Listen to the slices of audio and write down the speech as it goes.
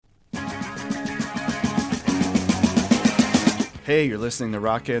Hey, you're listening to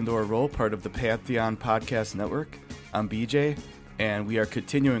Rock and or Roll, part of the Pantheon Podcast Network. I'm BJ, and we are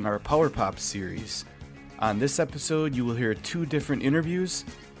continuing our Power Pop series. On this episode, you will hear two different interviews.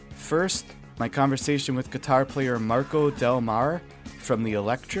 First, my conversation with guitar player Marco Delmar from the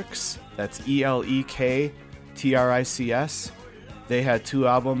Elektrics. That's Elektrics. They had two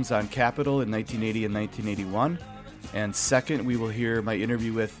albums on Capitol in 1980 and 1981. And second, we will hear my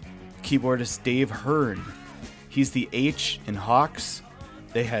interview with keyboardist Dave Hearn. He's the H in Hawks.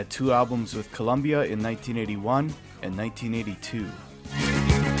 They had two albums with Columbia in 1981 and 1982.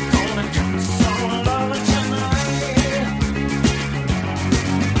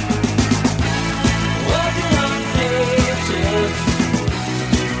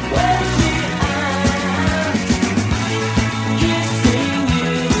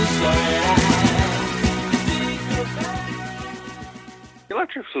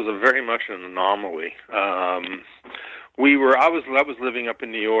 Elektrics was very much an anomaly. I was living up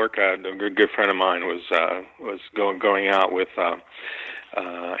in New York. A good friend of mine was going out with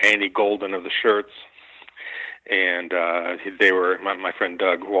Andy Golden of the Shirts, and they were my friend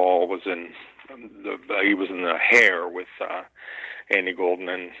Doug Wall was in the Hair with Andy Golden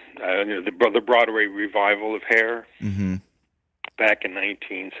and the Broadway revival of Hair back in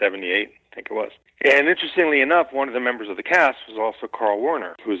 1978, I think it was. And interestingly enough, one of the members of the cast was also Carl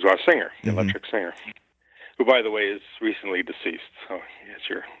Warner, who's our singer, the Electric singer, who, by the way, is recently deceased. So, yes,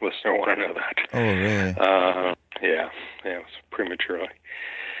 your listener want to know that. Oh, really? Yeah, it was prematurely.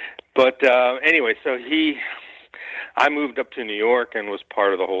 But anyway, so I moved up to New York and was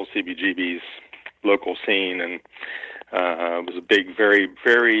part of the whole CBGB's local scene, and it was a big, very,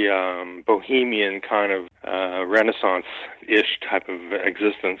 very bohemian kind of Renaissance-ish type of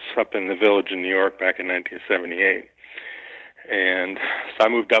existence up in the Village in New York back in 1978. And so I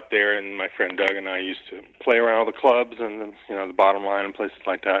moved up there, and my friend Doug and I used to play around all the clubs and the Bottom Line and places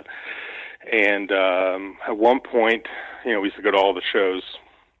like that. And at one point, we used to go to all the shows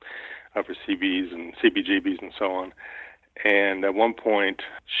for CBs and CBGBs and so on. And at one point,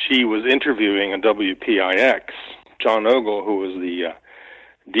 she was interviewing on WPIX. John Ogle, who was the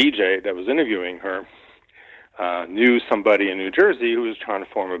DJ that was interviewing her, knew somebody in New Jersey who was trying to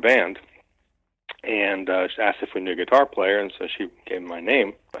form a band, and she asked if we knew a guitar player, and so she gave my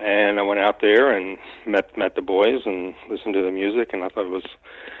name. And I went out there and met the boys and listened to the music, and I thought it was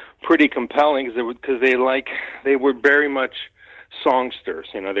pretty compelling because they were very much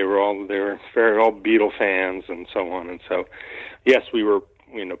songsters. They were all Beatle fans and so on. And so, yes, we were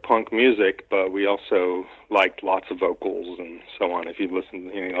punk music, but we also liked lots of vocals and so on. If you listen to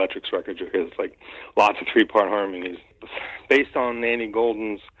the Elektrics records, it's like lots of three-part harmonies. Based on Andy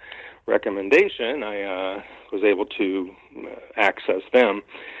Golden's recommendation, I was able to access them,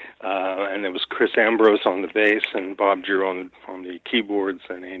 and it was Chris Ambrose on the bass and Bob Giroux on the keyboards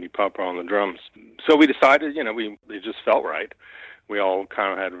and Andy Popper on the drums. So we decided, it just felt right. We all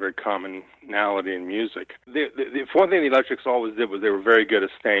kind of had a very commonality in music. The one thing the Elektrics always did was they were very good at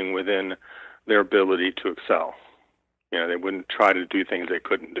staying within their ability to excel. They wouldn't try to do things they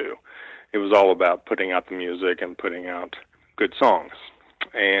couldn't do. It was all about putting out the music and putting out good songs.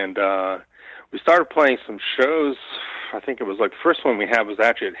 And we started playing some shows. I think it was like the first one we had was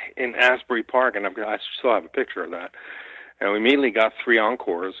actually in Asbury Park, and I still have a picture of that. And we immediately got 3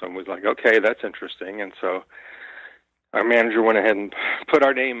 encores, and was like, okay, that's interesting. And so our manager went ahead and put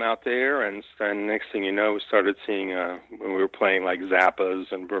our name out there, and next thing you know, we started seeing when we were playing like Zappa's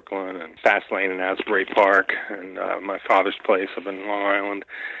in Brooklyn and Fast Lane in Asbury Park and my father's place up in Long Island,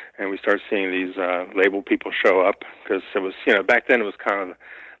 and we started seeing these label people show up because it was, back then it was kind of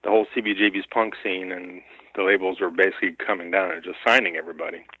the whole CBGB's punk scene, and the labels were basically coming down and just signing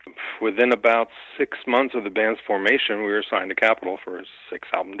everybody. Within about 6 months of the band's formation, we were signed to Capitol for a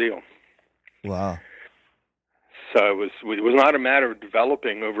 6-album deal. Wow. So it was not a matter of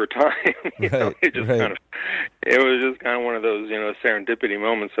developing over time. It was just kind of one of those, serendipity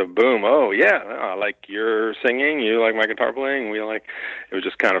moments of boom. Oh yeah, I like your singing. You like my guitar playing. It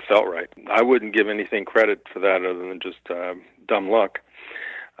just kind of felt right. I wouldn't give anything credit for that other than just dumb luck.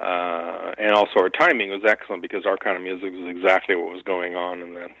 And also our timing was excellent because our kind of music was exactly what was going on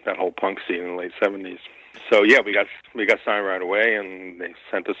in that whole punk scene in the late 70s. So yeah, we got signed right away, and they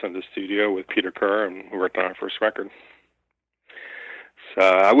sent us into the studio with Peter Kerr, and we worked on our first record. So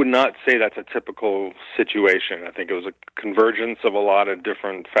I would not say that's a typical situation. I think it was a convergence of a lot of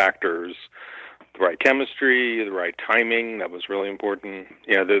different factors. The right chemistry, the right timing, that was really important.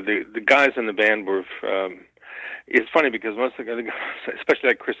 The guys in the band were it's funny because most of the guys, especially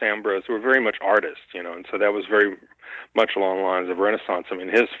like Chris Ambrose, were very much artists, and so that was very much along the lines of Renaissance. I mean,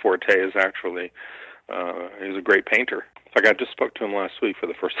 his forte is actually he was a great painter. In fact, I just spoke to him last week for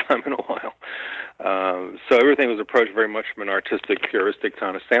the first time in a while. So everything was approached very much from an artistic, puristic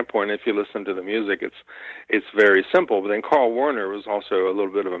kind of standpoint. If you listen to the music, it's very simple. But then Carl Warner was also a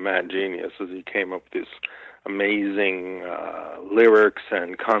little bit of a mad genius, as he came up with these amazing lyrics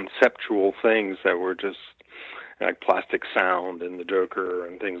and conceptual things that were just like Plastic Sound and The Joker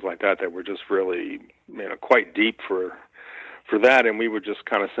and things like that were just really, quite deep for that. And we would just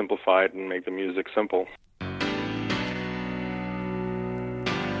kind of simplify it and make the music simple.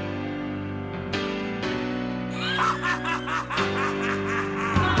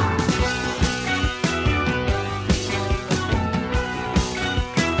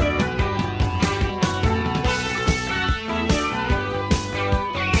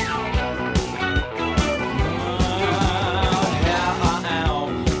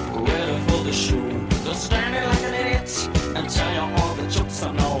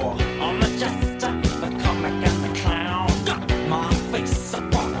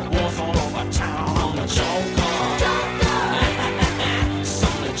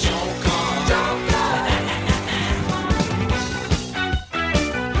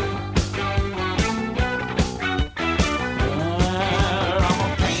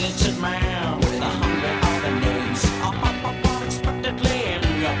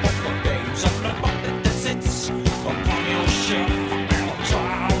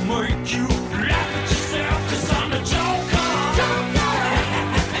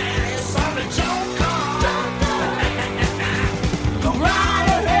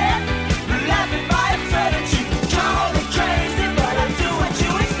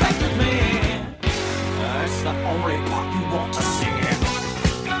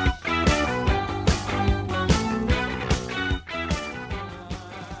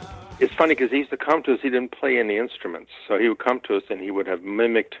 It's funny because he used to come to us, he didn't play any instruments. So he would come to us and he would have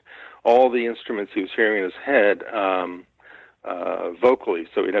mimicked all the instruments he was hearing in his head vocally.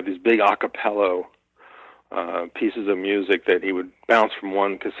 So he'd have these big a cappella pieces of music that he would bounce from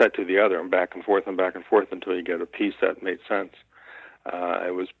one cassette to the other and back and forth until you get a piece that made sense.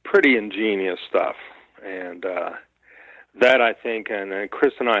 It was pretty ingenious stuff. And that, I think, and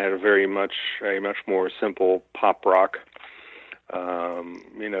Chris and I had a much more simple pop rock.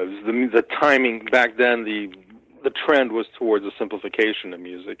 The timing back then, the trend was towards a simplification of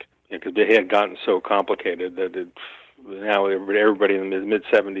music, because it had gotten so complicated that now everybody in the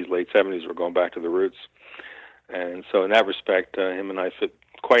mid-'70s, late '70s were going back to the roots. And so in that respect, him and I fit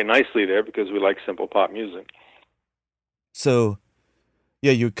quite nicely there because we like simple pop music. So,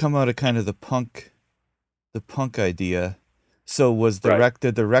 yeah, you come out of kind of the punk idea. So was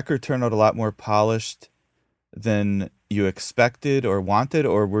did the record turn out a lot more polished than you expected or wanted,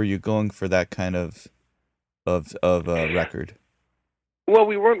 or were you going for that kind of record? Well,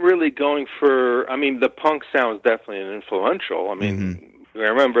 we weren't really going for. I mean, the punk sound was definitely influential. I mean, I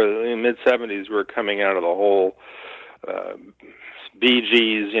remember in the mid-'70s we were coming out of the whole Bee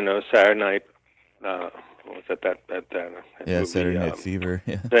Gees, Saturday Night. What was that movie, Saturday Night Fever.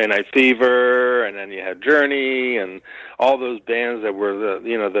 Yeah. Saturday Night Fever, and then you had Journey, and all those bands that were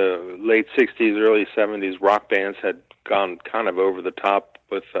the late '60s, early '70s rock bands had gone kind of over the top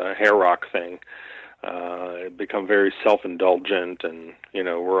with a hair rock thing. It become very self-indulgent, and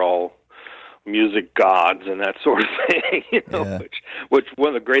we're all music gods and that sort of thing. Which one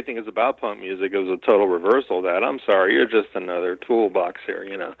of the great things about punk music is a total reversal of that. I'm sorry, you're just another toolbox here,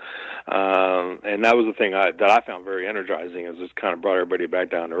 and that was the thing that I found very energizing, is just kind of brought everybody back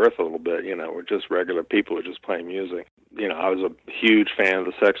down to earth a little bit. We're just regular people who are just playing music. I was a huge fan of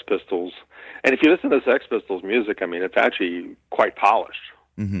the Sex Pistols, and if you listen to the Sex Pistols music, I mean, it's actually quite polished.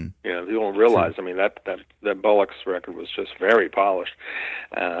 Mm-hmm. You don't realize. I mean, that Bollocks record was just very polished,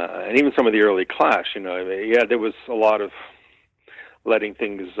 and even some of the early Clash. There was a lot of letting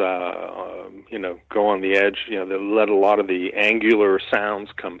things, go on the edge. They let a lot of the angular sounds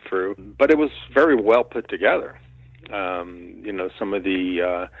come through, but it was very well put together. Some of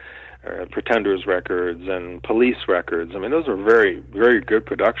the Pretenders records and Police records. I mean, those were very, very good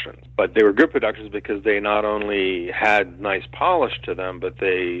productions. But they were good productions because they not only had nice polish to them, but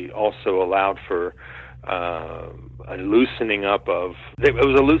they also allowed for a loosening up of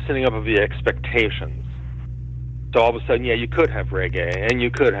the expectations. So all of a sudden, you could have reggae, and you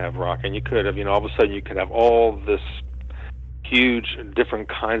could have rock, and you could have, all of a sudden you could have all this huge different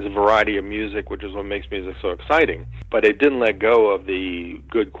kinds of variety of music, which is what makes music so exciting. But it didn't let go of the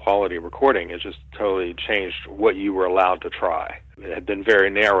good quality recording. It just totally changed what you were allowed to try. It had been very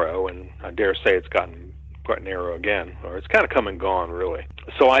narrow, and I dare say it's gotten quite narrow again, or it's kind of come and gone, really.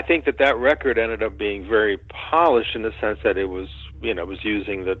 So I think that record ended up being very polished in the sense that it was, was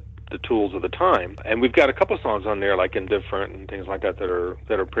using the the tools of the time. And we've got a couple songs on there, like Indifferent and things like that, that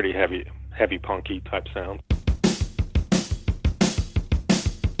are pretty heavy punky type sound.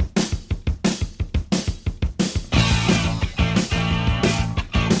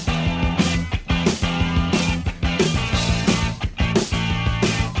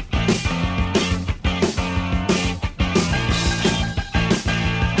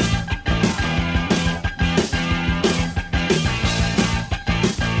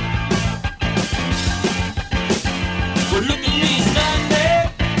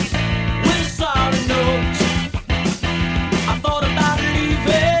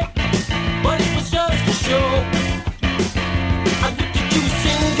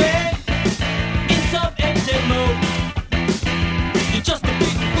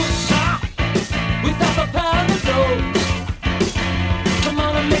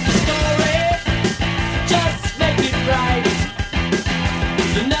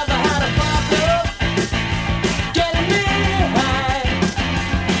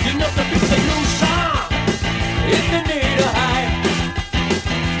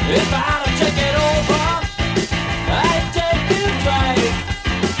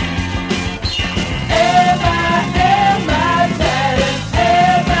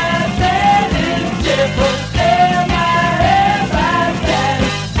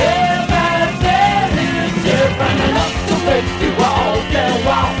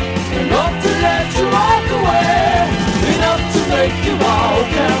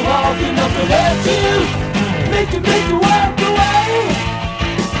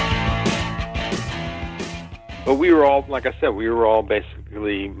 But we were all, like I said, we were all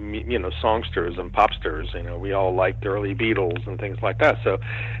basically, songsters and popsters. We all liked the early Beatles and things like that. So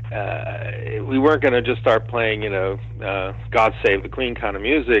we weren't going to just start playing, God Save the Queen kind of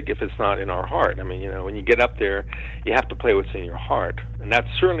music if it's not in our heart. I mean, when you get up there, you have to play what's in your heart. And that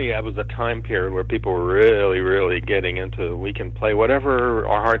was a time period where people were really, really getting into, we can play whatever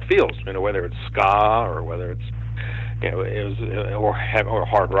our heart feels, whether it's ska or whether it's, or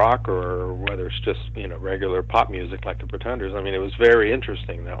hard rock, or whether it's just regular pop music like the Pretenders. I mean, it was very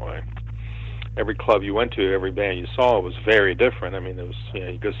interesting that way. Every club you went to, every band you saw was very different. I mean, it was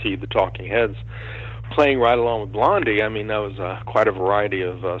you go see the Talking Heads playing right along with Blondie. I mean, that was quite a variety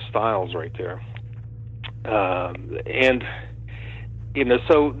of styles right there. And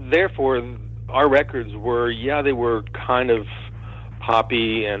so therefore, our records were they were kind of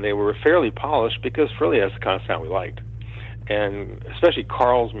poppy and they were fairly polished because really that's the kind of sound we liked. And especially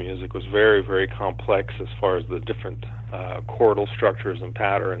Carl's music was very, very complex as far as the different chordal structures and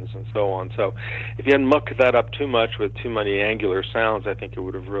patterns and so on. So if you hadn't mucked that up too much with too many angular sounds, I think it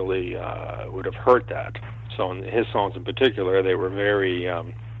would have really would have hurt that. So in his songs in particular, they were very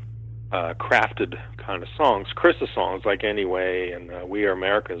crafted kind of songs. Chris's songs, like Anyway and We Are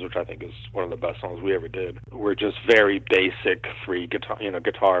Americans, which I think is one of the best songs we ever did, were just very basic, free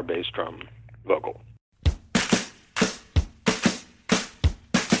guitar, bass, drum, vocal.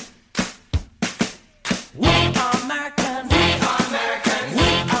 We are Americans. We are Americans. We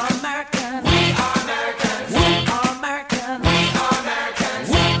are Americans. We are Americans. We are Americans. We are Americans.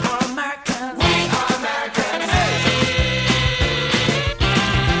 We are Americans. We are Americans.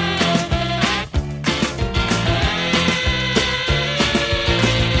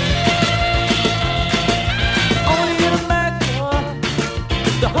 Only in America,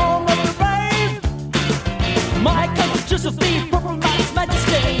 the home of the brave. My country's just a thief from His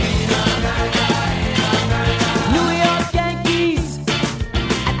Majesty.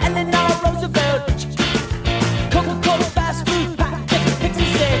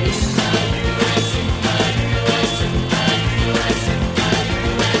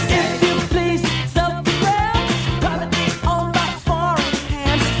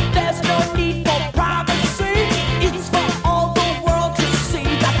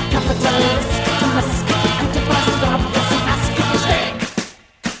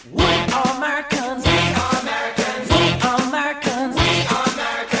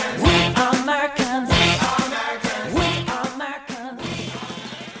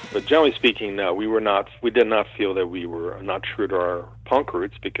 Generally speaking, no, we did not feel that we were not true to our punk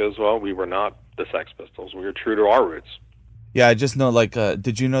roots because, we were not the Sex Pistols. We were true to our roots. Yeah, I just know,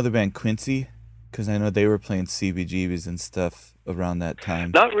 did you know the band Quincy? Because I know they were playing CBGBs and stuff around that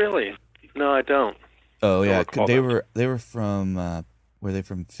time. Not really. No, I don't. Oh, yeah, they were from, were they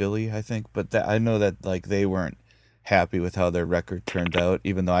from Philly, I think? But I know that, they weren't happy with how their record turned out,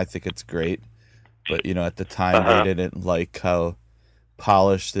 even though I think it's great. But, at the time, they didn't like how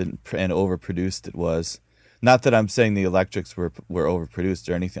polished and overproduced it was. Not that I'm saying the Elektrics were overproduced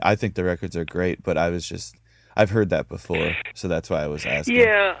or anything. I think the records are great, but I've heard that before, so that's why I was asking.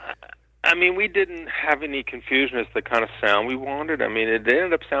 Yeah, I mean, we didn't have any confusion as to the kind of sound we wanted. I mean, it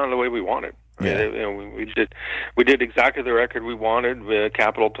ended up sounding the way we wanted. I mean, we did exactly the record we wanted.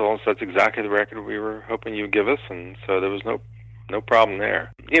 Capitol told us that's exactly the record we were hoping you'd give us, and so there was no problem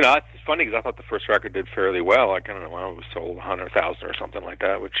there. You know, it's funny because I thought the first record did fairly well. Like, I don't know, it was sold 100,000 or something like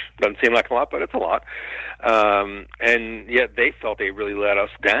that, which doesn't seem like a lot, but it's a lot. And yet they felt they really let us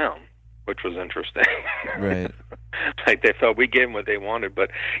down, which was interesting. Right. Like they felt we gave them what they wanted.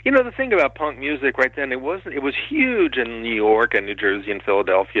 But, you know, the thing about punk music right then, it was huge in New York and New Jersey and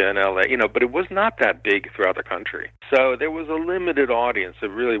Philadelphia and L.A., you know, but it was not that big throughout the country. So there was a limited audience.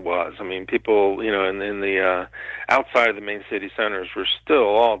 It really was. I mean, people, you know, in the outside of the main city centers were still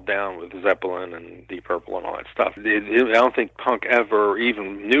all down with Zeppelin and Deep Purple and all that stuff. I don't think punk ever,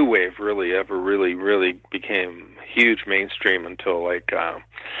 even new wave really became huge mainstream until like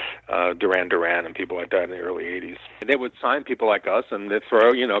Duran Duran and people like that in the early 80s. They would sign people like us and they'd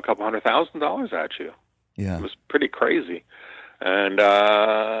throw, you know, a couple $100,000 at you. Yeah. It was pretty crazy. And,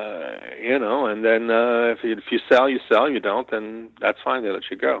 you know, and then if you sell, you sell. You don't, then that's fine. They let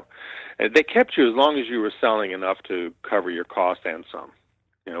you go. And they kept you as long as you were selling enough to cover your cost and some.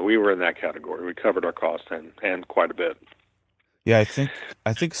 You know, we were in that category. We covered our cost and quite a bit. Yeah,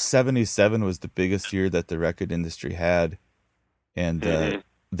 I think 77 was the biggest year that the record industry had. And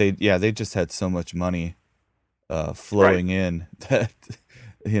they just had so much money flowing in that,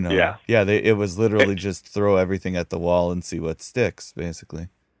 you know, it was literally just throw everything at the wall and see what sticks, basically.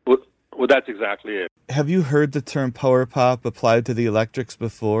 Well, that's exactly it. Have you heard the term power pop applied to the Elektrics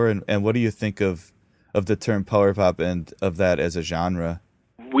before? And what do you think of the term power pop and of that as a genre?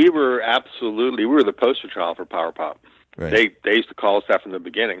 We were the poster child for power pop. Right. They used to call us that from the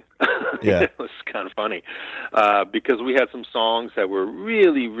beginning. Yeah. It was kind of funny because we had some songs that were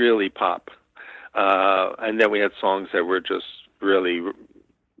really, really pop. And then we had songs that were just really,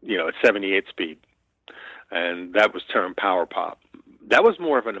 you know, at 78 speed. And that was termed power pop. That was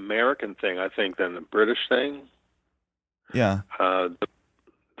more of an American thing, I think, than the British thing. Yeah.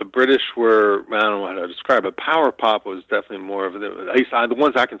 The British were, I don't know how to describe it, power pop was definitely more of, at least the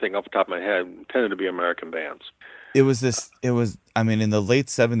ones I can think off the top of my head, tended to be American bands. It was, I mean, in the late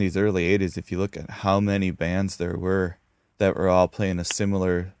 70s, early 80s, if you look at how many bands there were that were all playing a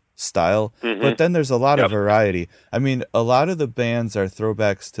similar style, but then there's a lot of variety. I mean, a lot of the bands are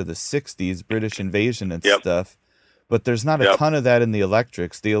throwbacks to the 60s, British Invasion and stuff, but there's not a ton of that in the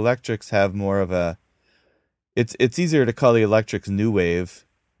Elektrics. The Elektrics have more of a, it's easier to call the Elektrics new wave,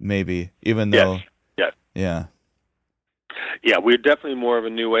 maybe, even though, yeah, we're definitely more of a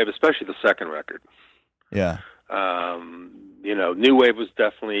new wave, especially the second record. Yeah. You know, new wave was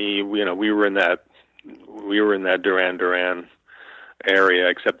definitely, you know, we were in that Duran Duran area,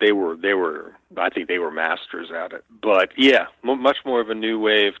 except they were, I think they were masters at it. But yeah, much more of a new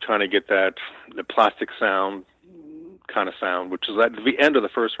wave, trying to get the plastic sound kind of sound, which is at the end of the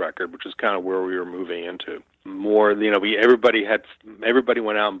first record, which is kind of where we were moving into. More, you know, everybody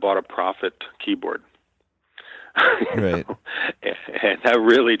went out and bought a Prophet keyboard. Right. And that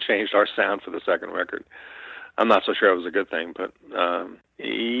really changed our sound for the second record. I'm not so sure it was a good thing, but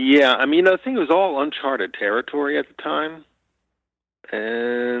yeah, I mean, I think it was all uncharted territory at the time.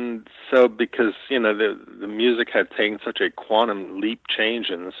 And so because, you know, the music had taken such a quantum leap change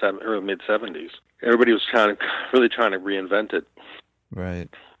in the early mid-70s, everybody was really trying to reinvent it. Right.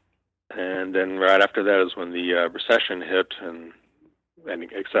 And then right after that is when the recession hit and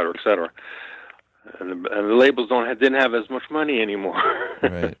et cetera, et cetera. And the labels didn't have as much money anymore.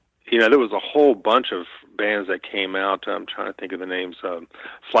 Right. You know, there was a whole bunch of bands that came out. I'm trying to think of the names.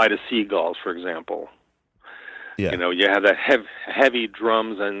 Flight of Seagulls, for example. Yeah. You know, you have that heavy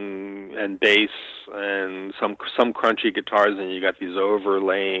drums and bass and some crunchy guitars, and you got these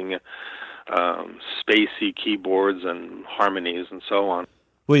overlaying spacey keyboards and harmonies and so on.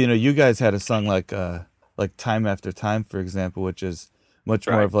 Well, you know, you guys had a song like Time After Time, for example, which is much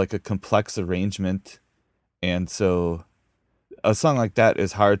more of like a complex arrangement, and so a song like that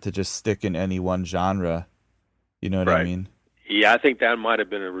is hard to just stick in any one genre. You know what I mean? Yeah, I think that might have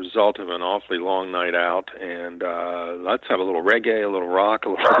been a result of an awfully long night out, and let's have a little reggae, a little rock, a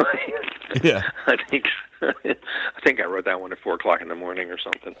little. Yeah, I think I wrote that one at 4:00 in the morning or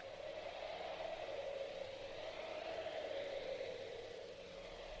something.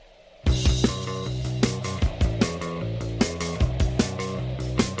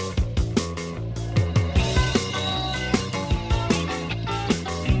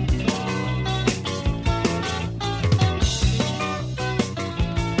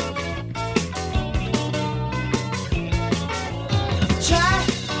 Try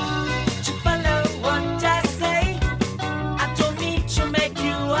to follow what I say. I don't mean to make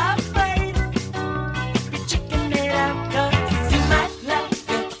you up.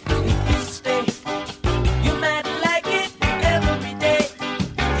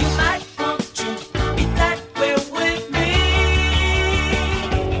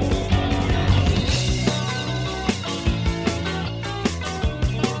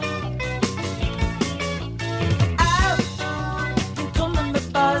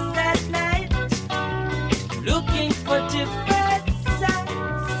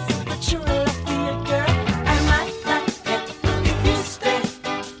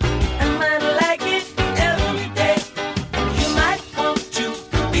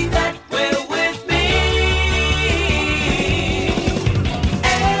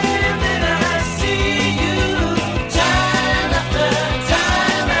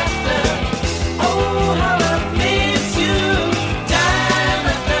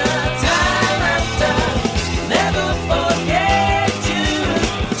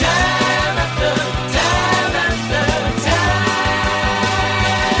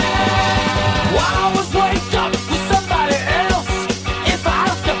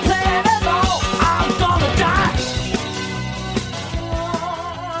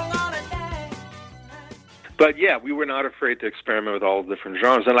 But yeah, we were not afraid to experiment with all different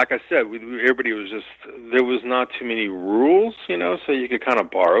genres. And like I said, everybody was there was not too many rules, so you could kind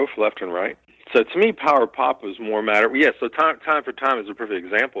of borrow left and right. So to me, power pop was more matter. Yeah, so time for time is a perfect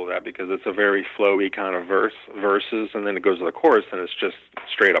example of that, because it's a very flowy kind of verses, and then it goes to the chorus, and it's just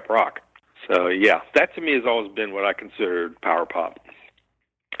straight up rock. So yeah, that to me has always been what I considered power pop.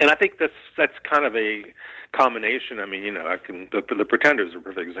 And I think that's kind of a combination. I mean, the Pretenders are a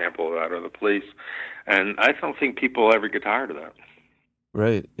perfect example of that, or the Police, and I don't think people ever get tired of that.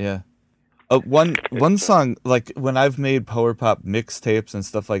 Right. Yeah. One song, like when I've made power pop mixtapes and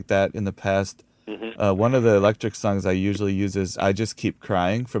stuff like that in the past, one of the Electric songs I usually use is "I Just Keep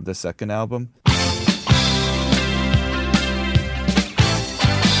Crying" from the second album.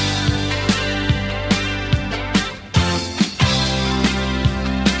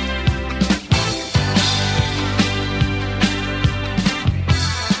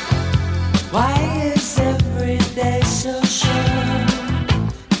 Why is every day so short?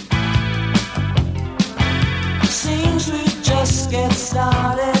 Seems we just get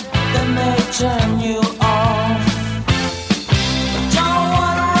started, then they turn you off. Don't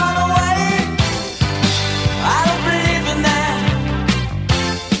wanna run away, I don't believe in that.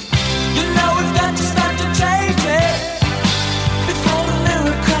 We've got to start to change it before the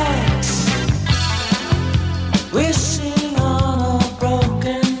mirror cracks. We're sitting on a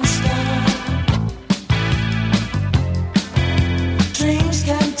broken star. Dreams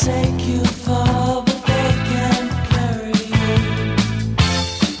can take you far, but they can't carry you.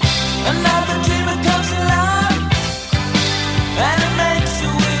 Another dreamer comes along, and it makes a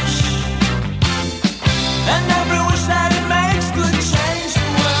wish, and every wish that it makes could change the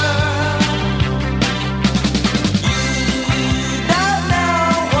world. You don't know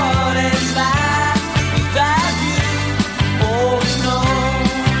what it's like without you. Oh no,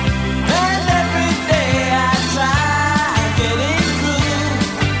 and every day I try getting through,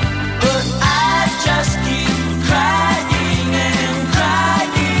 but I just keep crying and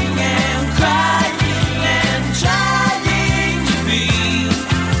crying and crying and trying to be,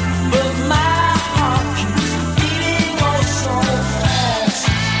 but my heart keeps beating oh so fast.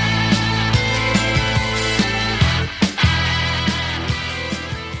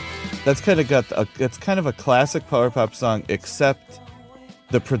 It's kind of a classic power pop song, except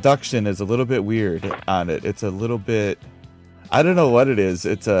the production is a little bit weird on it. It's a little bit, I don't know what it is.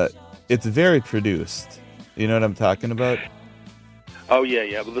 It's very produced. You know what I'm talking about? Oh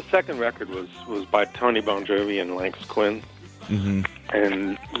yeah. Well, the second record was by Tony Bon Jovi and Lance Quinn,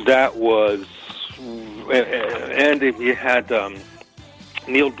 and that was, and he had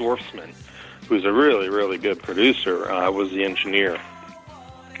Neil Dorfman, who's a really, really good producer, was the engineer.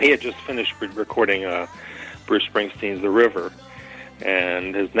 He had just finished recording Bruce Springsteen's The River,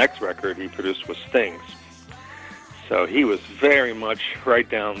 and his next record he produced was Sting's. So he was very much right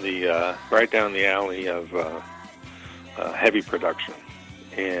down the alley of heavy production,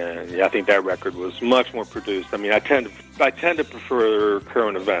 and yeah, I think that record was much more produced. I mean, I tend to prefer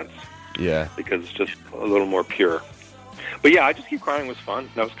Current Events, Yeah. because it's just a little more pure. But yeah, I Just Keep Crying was fun.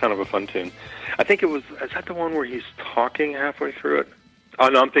 That was kind of a fun tune. I think is that the one where he's talking halfway through it? Oh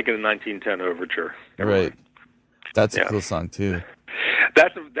no, I'm thinking of 1910 Overture. Right. That's a cool song too.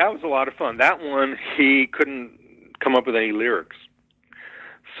 That was a lot of fun. That one, he couldn't come up with any lyrics.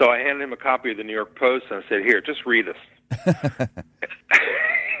 So I handed him a copy of the New York Post and I said, "Here, just read this."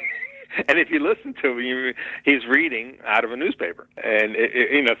 And if you listen to him, he's reading out of a newspaper. And,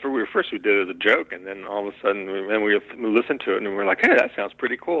 first we did it as a joke, and then all of a sudden we listened to it, and we're like, hey, that sounds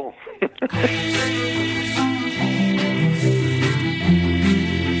pretty cool.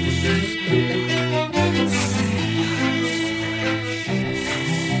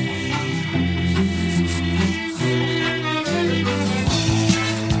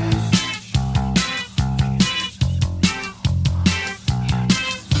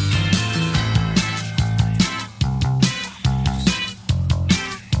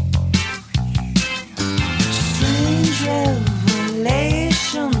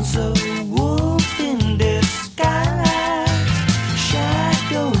 Revelations of a wolf in disguise,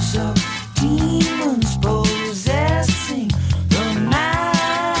 shadows of demons possessing the night.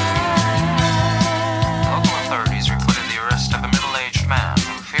 Local authorities reported the arrest of a middle-aged man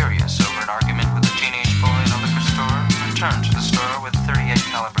who, furious over an argument with a teenage boy in a liquor store, returned to the store with a .38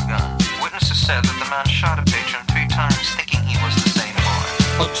 caliber gun. Witnesses said that the man shot a patron 3 times, thinking he was the same boy.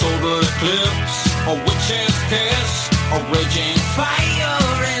 October eclipse, a witch's kiss, a raging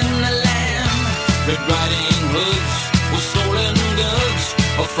fire in the land. Red Riding Hoods with stolen goods,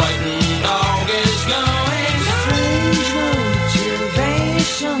 a frightened dog is going. Strange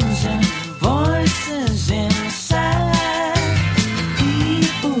motivations and voices in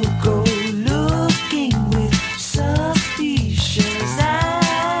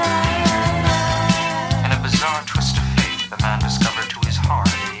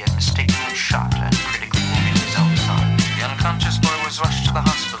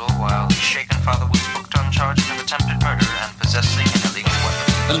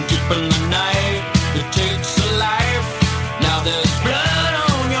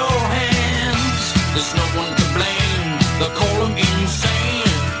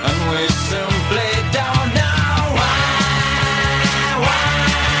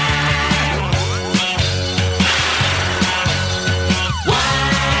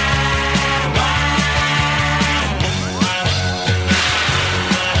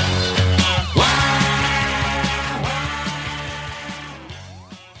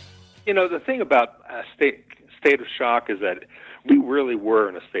the thing about State of Shock is that we really were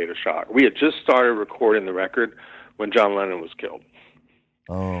in a state of shock. We had just started recording the record when John Lennon was killed.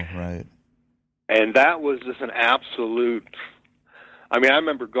 Oh, right. And that was just an absolute. I mean, I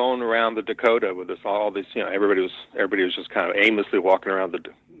remember going around the Dakota with all these. Everybody was just kind of aimlessly walking around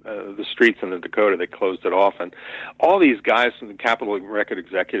the streets in the Dakota. They closed it off, and all these guys from the Capitol record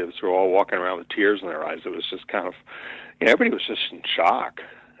executives were all walking around with tears in their eyes. It was just kind of, everybody was just in shock.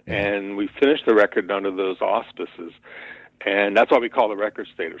 Yeah. And we finished the record under those auspices, and that's why we call the record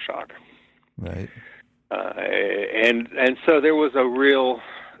State of Shock. Right. And so there was a real.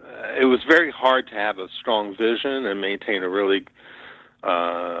 It was very hard to have a strong vision and maintain a really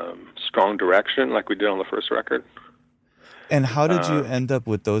strong direction like we did on the first record. And how did you end up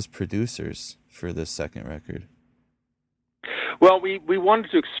with those producers for this second record? Well, we wanted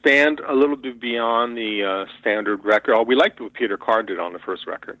to expand a little bit beyond the standard record. We liked what Peter Carr did on the first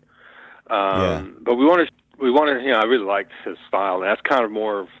record, but we wanted. I really liked his style, and that's kind of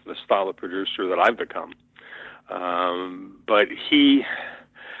more of the style of producer that I've become. But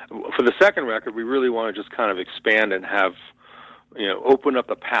for the second record, we really want to just kind of expand and have, open up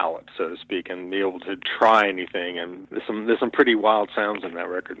the palette, so to speak, and be able to try anything. And there's some pretty wild sounds in that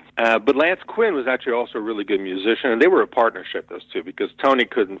record. But Lance Quinn was actually also a really good musician, and they were a partnership, those two, because Tony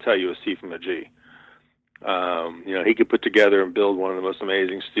couldn't tell you a C from a G. He could put together and build one of the most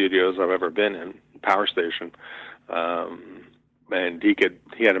amazing studios I've ever been in, Power Station. And he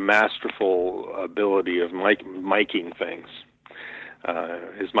had a masterful ability of miking things.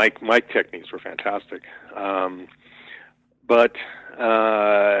 His mic techniques were fantastic. But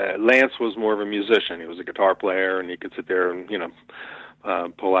Lance was more of a musician. He was a guitar player, and he could sit there and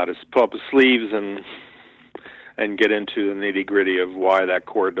pull up his sleeves and get into the nitty gritty of why that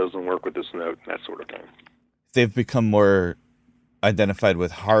chord doesn't work with this note, that sort of thing. They've become more identified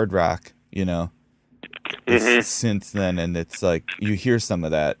with hard rock, since then, and it's like you hear some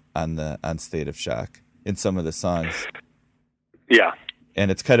of that on State of Shock in some of the songs. Yeah,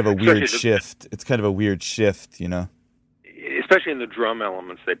 and it's kind of a weird shift. It's kind of a weird shift, Especially in the drum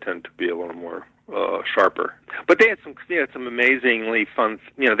elements, they tend to be a little more sharper. But they had some amazingly fun.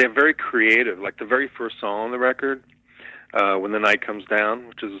 They're very creative. Like the very first song on the record, "When the Night Comes Down,"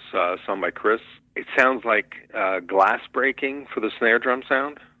 which is sung by Chris. It sounds like glass breaking for the snare drum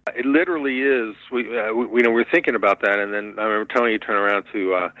sound. It literally is. We were thinking about that, and then I remember Tony turned around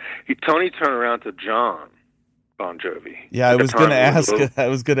to John Bon Jovi. Yeah, I was going to ask.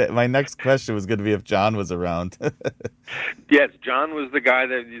 My next question was going to be if John was around. Yes, John was the guy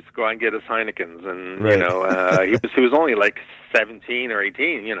that used to go out and get us Heinekens, and right. he was only like 17 or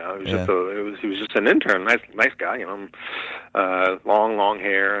 18. He was just an intern, nice guy. Long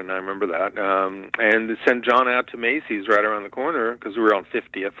hair, and I remember that. And they sent John out to Macy's right around the corner because we were on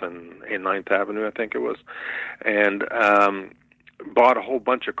 50th and 9th Avenue, I think it was, and bought a whole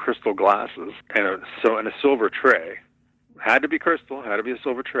bunch of crystal glasses and a silver tray. Had to be crystal, had to be a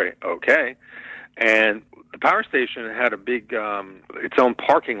silver tray. Okay. And the power station had a big its own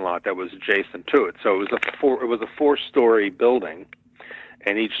parking lot that was adjacent to it. So it was a 4-story building,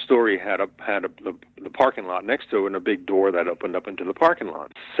 and each story had the parking lot next to it and a big door that opened up into the parking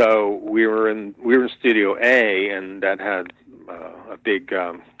lot. So we were in Studio A, and that had a big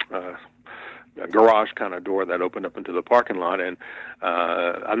a garage kind of door that opened up into the parking lot, and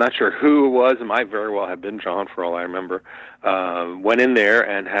I'm not sure who it was. It might very well have been John, for all I remember. Went in there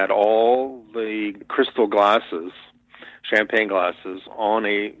and had all the crystal glasses, champagne glasses, on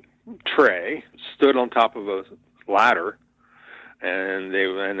a tray, stood on top of a ladder, and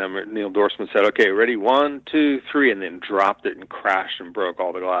Neil Dorsman said, "Okay, ready, 1, 2, 3," and then dropped it and crashed and broke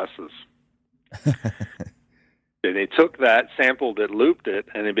all the glasses. And they took that, sampled it, looped it,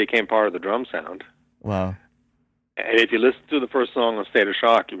 and it became part of the drum sound. Wow. And if you listen to the first song on State of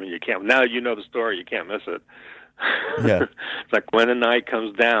Shock, you can't. Now you know the story, you can't miss it. Yeah. It's like when the night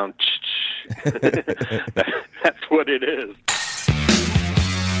comes down. That's what it is.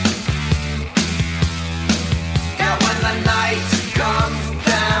 Yeah, when the night comes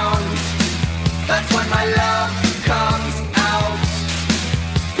down, that's when my love comes out.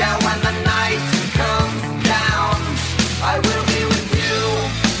 Yeah, when the night comes down, I will be with you.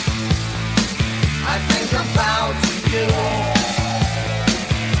 I think about you.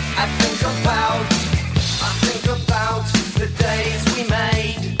 I think about the days we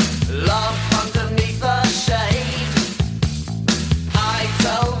made love underneath the shade. I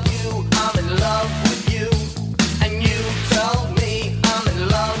tell you I'm in love with you, and you tell me I'm in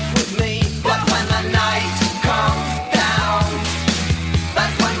love with me. But when the night comes down,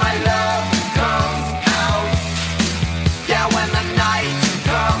 that's when my love comes out. Yeah, when the night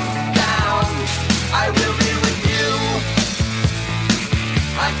comes down.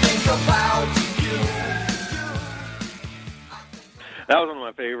 That was one of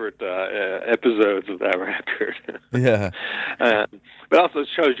my favorite episodes of that record. Yeah. But also it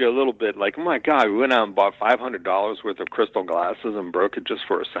shows you a little bit, like, oh my God, we went out and bought $500 worth of crystal glasses and broke it just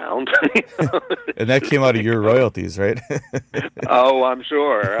for a sound. And that came out of your royalties, right? Oh, I'm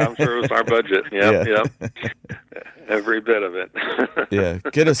sure. I'm sure it was our budget. Yep, Yeah. yep. Every bit of it. Yeah.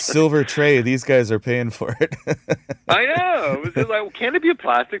 Get a silver tray. These guys are paying for it. I know. It was just like, well, can't it be a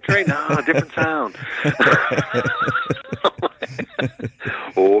plastic tray? No, different sound.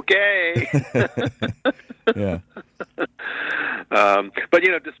 Okay. Yeah.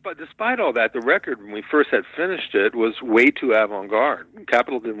 But, despite all that, the record, when we first had finished it, was way too avant-garde.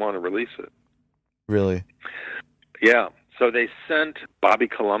 Capitol didn't want to release it. Really? Yeah. So they sent Bobby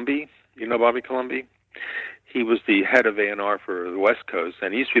Colomby. You know Bobby Colomby? He was the head of A&R for the West Coast,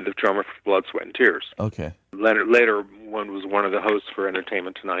 and he used to be the drummer for Blood, Sweat, and Tears. Okay. Later was one of the hosts for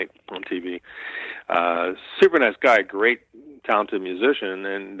Entertainment Tonight on TV. Super nice guy, great talented musician,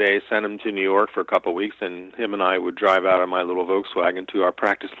 and they sent him to New York for a couple of weeks, and him and I would drive out of my little Volkswagen to our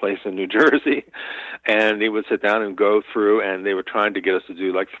practice place in New Jersey, and he would sit down and go through, and they were trying to get us to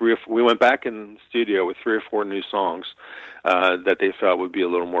do like we went back in the studio with 3 or 4 new songs that they felt would be a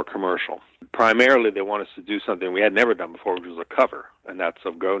little more commercial. Primarily, they want us to do something we had never done before, which was a cover, and that's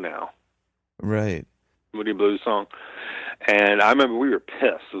of Go Now. Right. Moody Blues song. And I remember we were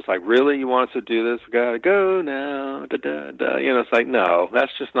pissed. It was like, really? You want us to do this? We got to go now. Da, da, da. It's like, no,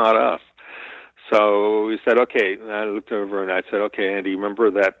 that's just not us. So we said, okay. And I looked over and I said, okay, Andy, remember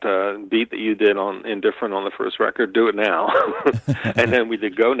that beat that you did on Indifferent on the first record? Do it now. And then we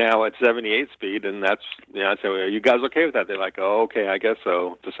did Go Now at 78 speed. And that's, I said, well, are you guys okay with that? They're like, oh, okay, I guess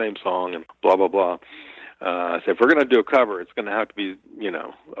so. It's the same song and blah, blah, blah. I said, if we're going to do a cover, it's going to have to be,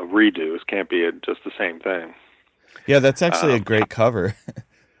 a redo. It can't be just the same thing. Yeah, that's actually a great cover.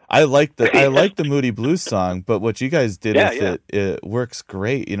 I like the Moody Blues song, but what you guys did it works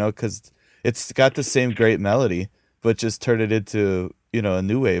great, because it's got the same great melody, but just turn it into, a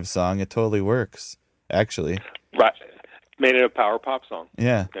new wave song. It totally works, actually. Right. Made it a power pop song.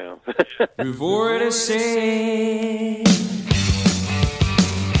 Yeah. Before say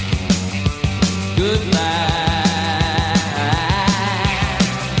good night.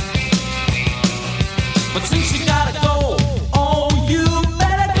 But since you gotta go, oh, you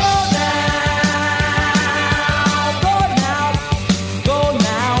better go now. Go now, go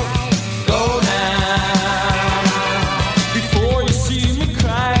now, go now. Before you see me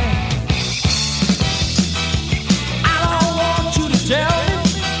cry, I don't want you to tell me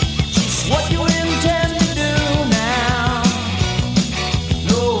just what you intend to do now.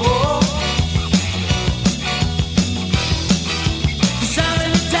 No. 'Cause I'm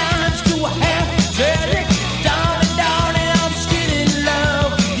in times to a half tragic.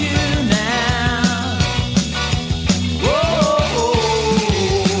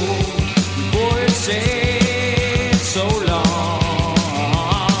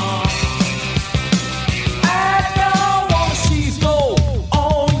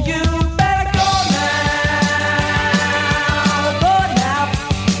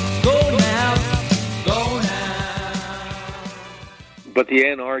 But the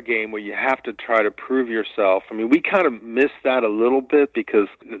A&R game where you have to try to prove yourself, I mean, we kind of missed that a little bit because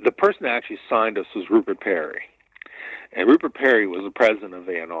the person that actually signed us was Rupert Perry. And Rupert Perry was the president of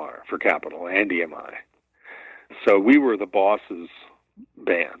A&R for Capitol and EMI. So we were the boss's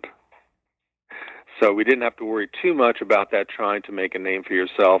band. So we didn't have to worry too much about that trying to make a name for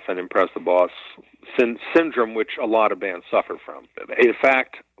yourself and impress the boss syndrome, which a lot of bands suffer from. In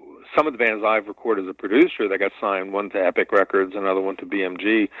fact, some of the bands I've recorded as a producer that got signed, one to Epic Records, another one to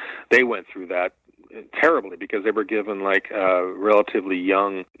BMG, they went through that terribly because they were given like relatively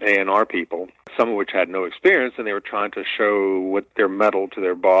young A&R people, some of which had no experience, and they were trying to show what their mettle to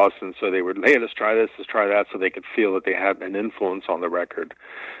their boss, and so they would, hey, let's try this, let's try that, so they could feel that they had an influence on the record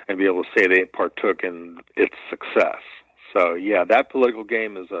and be able to say they partook in its success. So yeah, that political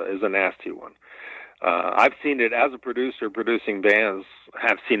game is a nasty one. I've seen it as a producer producing bands,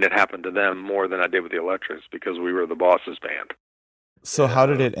 have seen it happen to them more than I did with the Elektrics because we were the boss's band. So how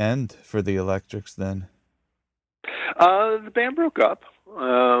did it end for the Elektrics then? The band broke up,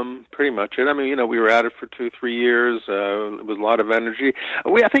 pretty much it. I mean, we were at it for 2-3 years. It was a lot of energy.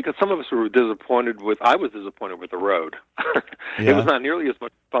 I think that some of us were disappointed with, I was disappointed with the road. Yeah. It was not nearly as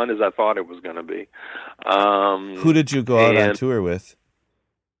much fun as I thought it was going to be. Who did you go out on tour with?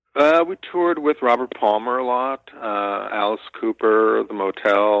 We toured with Robert Palmer a lot, Alice Cooper, The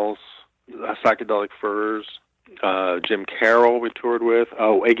Motels, Psychedelic Furs, Jim Carroll we toured with,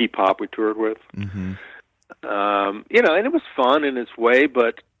 Iggy Pop we toured with. Mm-hmm. And it was fun in its way,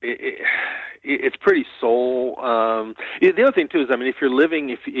 but it's pretty soul. The other thing too is, I mean, if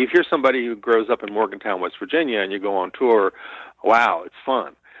you're somebody who grows up in Morgantown, West Virginia, and you go on tour, wow, it's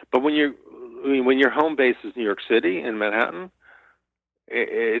fun. But when your home base is New York City in Manhattan,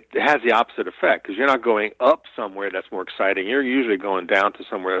 it has the opposite effect, because you're not going up somewhere that's more exciting. You're usually going down to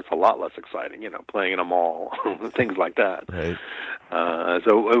somewhere that's a lot less exciting, playing in a mall, things like that. Right.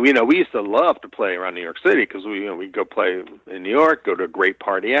 So we used to love to play around New York City, because we'd go play in New York, go to a great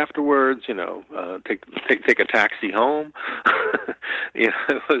party afterwards, take a taxi home. It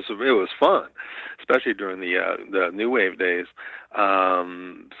was fun, especially during the new wave days.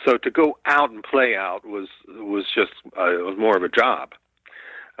 So to go out and play out was just it was more of a job.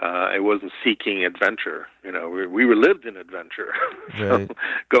 It wasn't seeking adventure. We lived in adventure. Right. So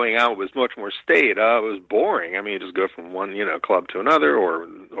going out was much more staid. It was boring. I mean, you just go from one, club to another,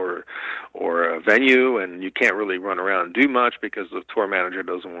 or a venue, and you can't really run around and do much because the tour manager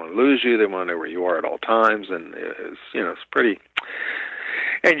doesn't want to lose you. They want to know where you are at all times, and it's pretty.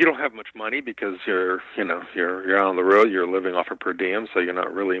 And you don't have much money because you're on the road. You're living off a per diem, so you're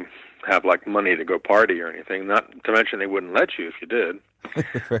not really have like money to go party or anything. Not to mention they wouldn't let you if you did.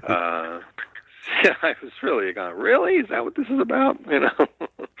 Right. Yeah, I was really going, really? Is that what this is about?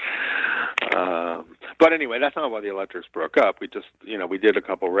 But anyway, that's not why the Elektrics broke up. We just, we did a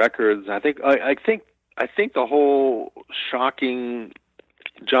couple records. I think the whole shocking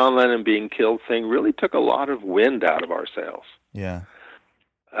John Lennon being killed thing really took a lot of wind out of our sails. Yeah.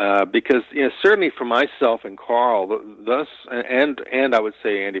 Because certainly for myself and Carl, and I would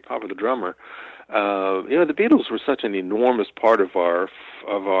say Andy Popper, the drummer, the Beatles were such an enormous part of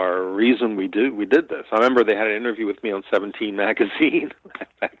our reason we did this. I remember they had an interview with me on 17 magazine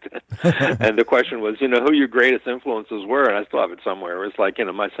back then, and the question was, who your greatest influences were, and I still have it somewhere. It's like,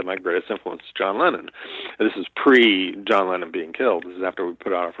 my greatest influence is John Lennon. And this is pre John Lennon being killed. This is after we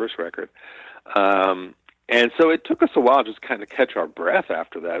put out our first record. And so it took us a while just kind of catch our breath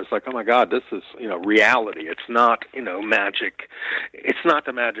after that. It's like, oh my God, this is, reality. It's not, magic. It's not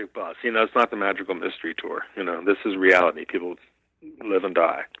the magic bus. It's not the magical mystery tour. This is reality. People live and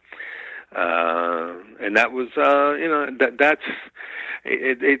die. And that was, that's,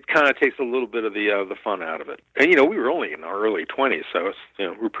 it kind of takes a little bit of the fun out of it. And, we were only in our early 20s, so it's,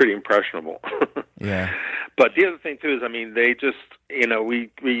 we're pretty impressionable. Yeah. But the other thing too is, I mean, they just,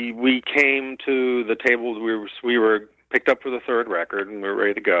 we came to the table. We were picked up for the third record, and we were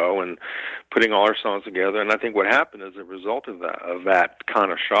ready to go and putting all our songs together. And I think what happened as a result of that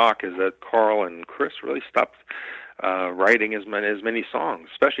kind of shock is that Carl and Chris really stopped writing as many songs.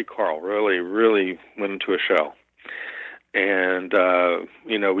 Especially Carl really went into a shell. And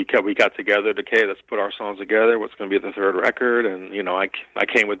we got together to, okay, let's put our songs together. What's going to be the third record? And I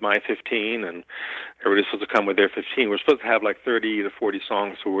came with my 15, and everybody's supposed to come with their 15. We're supposed to have like 30 to 40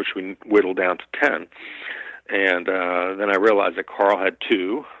 songs, for which we whittled down to 10. And then I realized that Carl had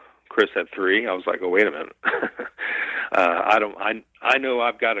 2, Chris had 3. I was like, oh, wait a minute. I know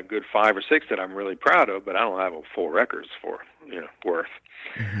I've got a good 5 or 6 that I'm really proud of, but I don't have a full records worth.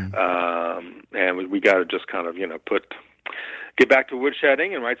 Mm-hmm. And we got to just kind of get back to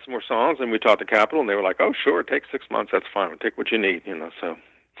woodshedding and write some more songs. And we talked to Capitol, and they were like, oh, sure, take 6 months. That's fine. We'll take what you need, so.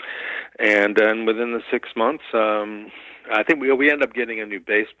 And then within the 6 months, I think we ended up getting a new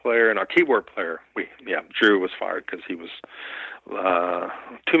bass player and our keyboard player. Drew was fired because he was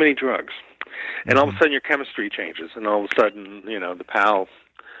too many drugs. And all of a sudden your chemistry changes, and all of a sudden,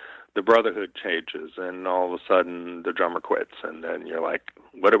 the brotherhood changes, and all of a sudden the drummer quits, and then you're like,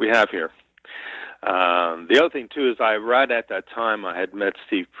 what do we have here? The other thing too is right at that time I had met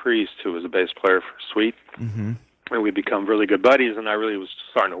Steve Priest, who was a bass player for Sweet, and we become really good buddies, and I really was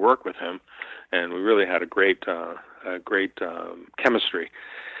starting to work with him, and we really had a great chemistry.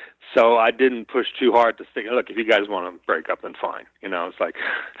 So I didn't push too hard to say, look, if you guys want to break up, then fine. It's like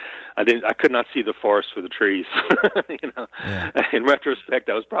I could not see the forest for the trees. Yeah. In retrospect,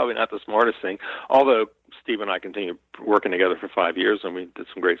 that was probably not the smartest thing. Although Steve and I continued working together for 5 years, and we did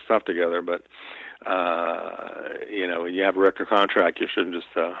some great stuff together. But when you have a record contract, you shouldn't just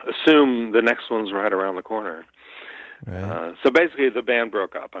assume the next one's right around the corner. Right. So basically, the band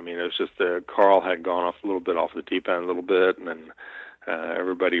broke up. I mean, it was just Carl had gone off a little bit off the deep end a little bit, and then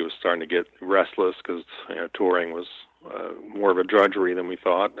everybody was starting to get restless because touring was more of a drudgery than we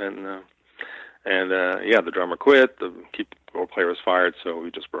thought, and the drummer quit, the keyboard player was fired, so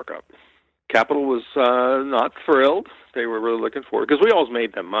we just broke up. Capitol was not thrilled. They were really looking forward, because we always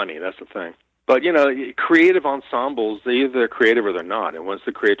made them money. That's the thing. But creative ensembles, they're either creative or they're not. And once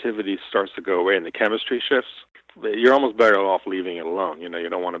the creativity starts to go away and the chemistry shifts, you're almost better off leaving it alone. You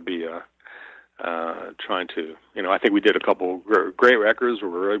don't want to be trying to, I think we did a couple great records we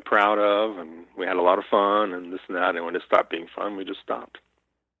were really proud of, and we had a lot of fun and this and that, and when it stopped being fun, we just stopped.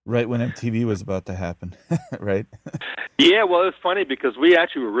 Right when MTV was about to happen, right? Yeah, well, it's funny because we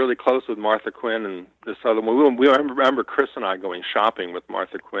actually were really close with Martha Quinn and this other one. We remember Chris and I going shopping with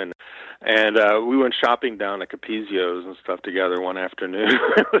Martha Quinn, and we went shopping down at Capizio's and stuff together one afternoon.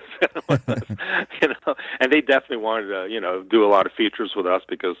 And they definitely wanted to, do a lot of features with us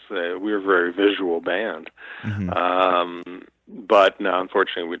because we were a very visual band. Mm-hmm. But no,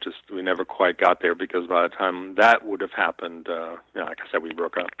 unfortunately, we never quite got there because by the time that would have happened, like I said, we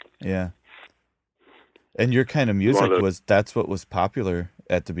broke up. Yeah. And your kind of music that's what was popular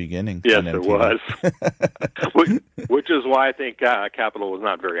at the beginning. Yes, it was. which is why I think Capitol was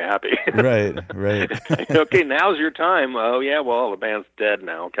not very happy. Right. Okay, now's your time. Oh yeah, well the band's dead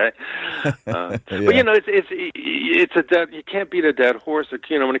now. Okay, yeah. But it's a dead. You can't beat a dead horse.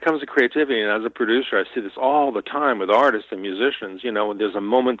 When it comes to creativity, and as a producer, I see this all the time with artists and musicians. When there's a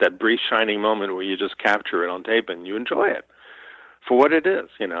moment, that brief shining moment where you just capture it on tape and you enjoy it for what it is.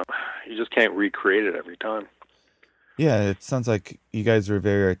 You just can't recreate it every time. Yeah, it sounds like you guys are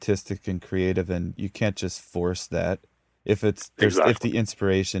very artistic and creative, and you can't just force that. If if the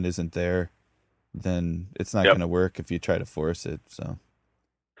inspiration isn't there, then it's not going to work if you try to force it. So.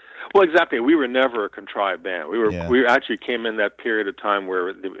 Well, exactly. We were never a contrived band. We actually came in that period of time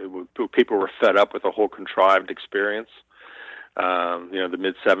where people were fed up with the whole contrived experience. The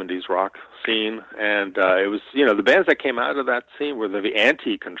mid-'70s rock scene, and it was the bands that came out of that scene were the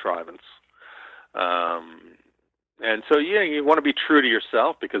anti-contrivance. And so, you want to be true to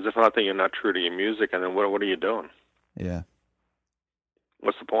yourself, because if not, then you're not true to your music, and then what are you doing? Yeah.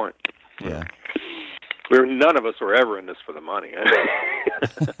 What's the point? Yeah. None of us were ever in this for the money.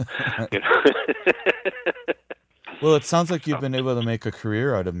 Well, it sounds like you've been able to make a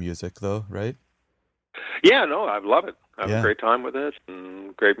career out of music, though, right? Yeah, no, I love it. I have a great time with it,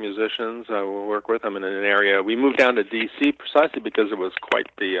 and great musicians I will work with. I'm in an area. We moved down to D.C. precisely because it was quite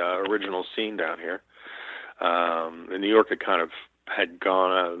the original scene down here. In New York, it kind of had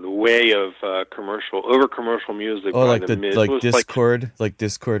gone the way of commercial music. Oh, like Discord, like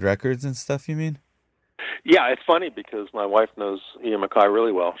Discord Records and stuff, you mean? Yeah, it's funny because my wife knows Ian MacKaye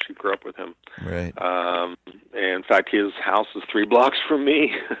really well. She grew up with him. Right. And in fact, his house is 3 blocks from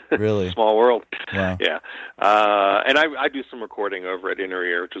me. Really? Small world. Wow. Yeah. And I do some recording over at Inner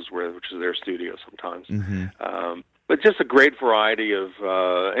Ear, which is their studio sometimes. Mm-hmm. But just a great variety of,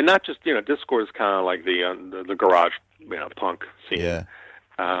 and not just, Discord is kind of like the garage, punk scene. Yeah.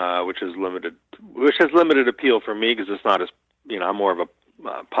 Which has limited appeal for me because it's not as, I'm more of a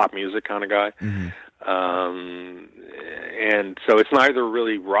pop music kind of guy. Mm-hmm. And so it's neither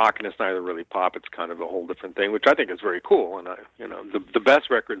really rock and it's neither really pop. It's kind of a whole different thing, which I think is very cool. And the best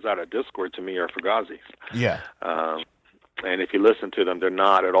records out of Discord to me are Fugazi's. Yeah. And if you listen to them, they're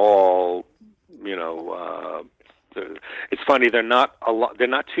not at all, it's funny. They're not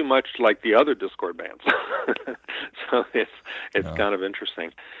too much like the other Discord bands. So it's kind of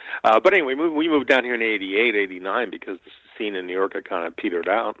interesting. But anyway, we moved down here in 88, 89 because the scene in New York had kind of petered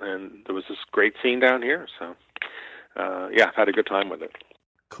out, and there was this great scene down here. So, I've had a good time with it.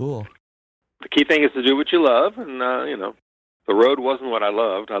 Cool. The key thing is to do what you love, and the road wasn't what I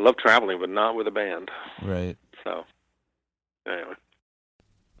loved. I love traveling, but not with a band. Right. So, anyway.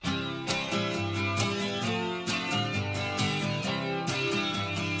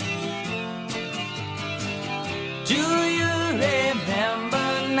 Do you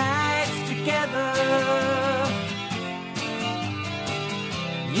remember nights together?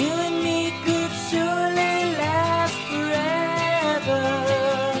 You and me could surely last forever.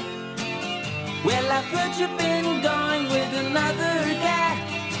 Well, I've heard you've been going with another guy.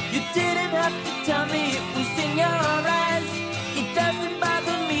 You didn't have to tell me, it was in your eyes. It doesn't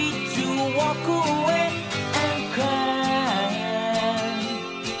bother me to walk away and cry,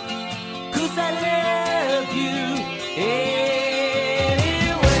 'cause I love you.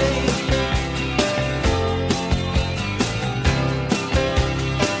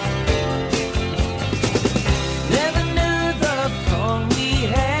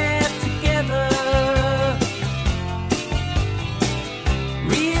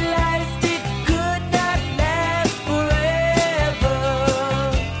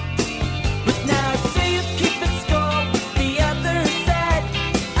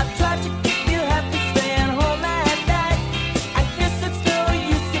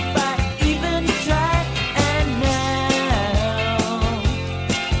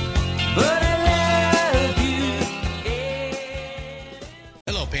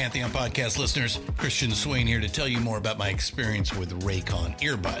 Podcast listeners, Christian Swain here to tell you more about my experience with Raycon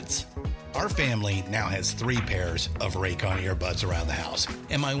earbuds. Our family now has 3 pairs of Raycon earbuds around the house,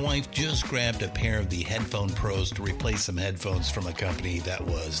 and my wife just grabbed a pair of the Headphone Pros to replace some headphones from a company that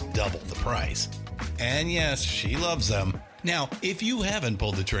was double the price. And yes, she loves them. Now, if you haven't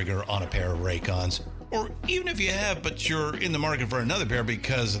pulled the trigger on a pair of Raycons, or even if you have, but you're in the market for another pair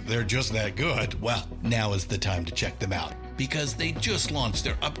because they're just that good, well, now is the time to check them out, because they just launched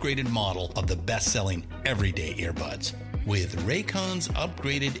their upgraded model of the best-selling everyday earbuds. With Raycon's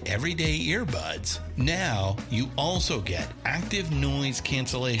upgraded everyday earbuds, now you also get active noise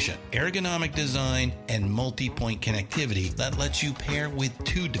cancellation, ergonomic design, and multi-point connectivity that lets you pair with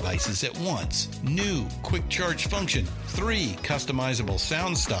 2 devices at once. New quick charge function, 3 customizable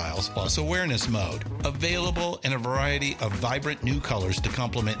sound styles, plus awareness mode. Available in a variety of vibrant new colors to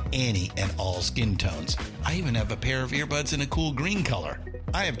complement any and all skin tones. I even have a pair of earbuds in a cool green color.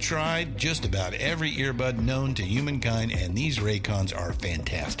 I have tried just about every earbud known to humankind, and these Raycons are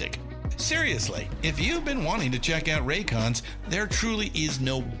fantastic. Seriously, if you've been wanting to check out Raycons, there truly is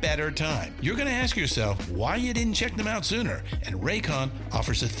no better time. You're going to ask yourself why you didn't check them out sooner, and Raycon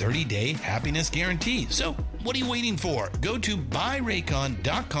offers a 30-day happiness guarantee. So what are you waiting for? Go to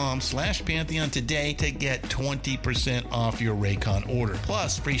buyraycon.com/Pantheon today to get 20% off your Raycon order,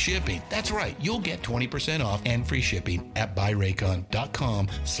 plus free shipping. That's right, you'll get 20% off and free shipping at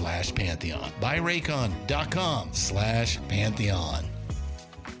buyraycon.com/Pantheon. buyraycon.com/Pantheon.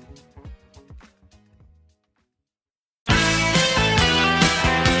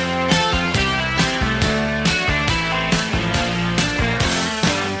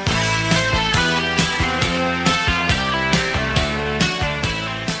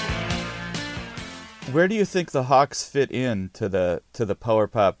 Where do you think the Hawks fit in to the power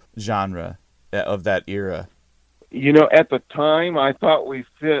pop genre of that era? You know, at the time, I thought we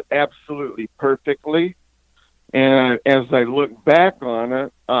fit absolutely perfectly. And as I look back on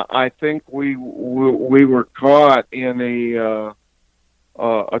it, I think we were caught in a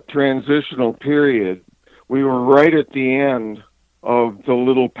transitional period. We were right at the end of the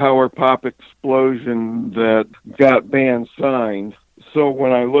little power pop explosion that got bands signed. So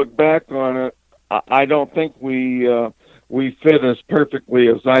when I look back on it, I don't think we fit as perfectly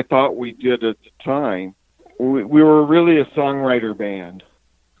as I thought we did at the time. We were really a songwriter band.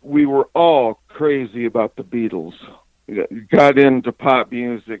 We were all crazy about the Beatles. Got into pop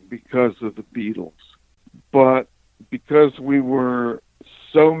music because of the Beatles. But because we were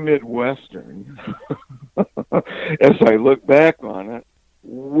so Midwestern, as I look back on it,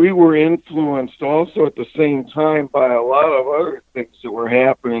 we were influenced also at the same time by a lot of other things that were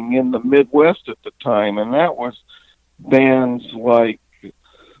happening in the Midwest at the time, and that was bands like,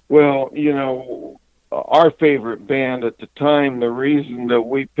 well, you know, our favorite band at the time, the reason that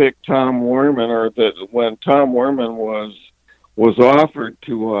we picked Tom Werman, or that when Tom Werman was offered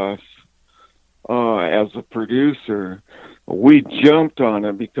to us as a producer, we jumped on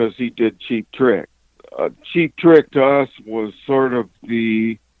it because he did Cheap Trick. Cheap Trick to us was sort of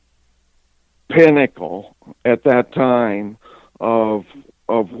the pinnacle at that time of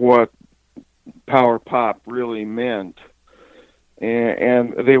what power pop really meant.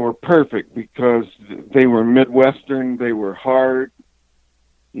 And they were perfect because they were Midwestern, they were hard,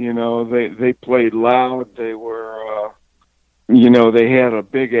 you know, they played loud, they were, you know, they had a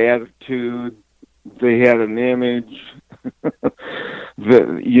big attitude, they had an image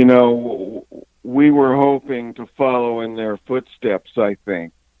that, you know, we were hoping to follow in their footsteps, I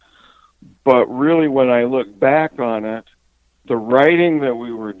think. But really, when I look back on it, the writing that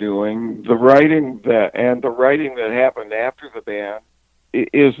we were doing, the writing that happened after the band,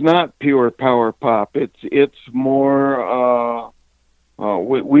 is not pure power pop. It's more.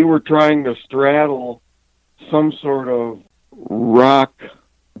 We were trying to straddle some sort of rock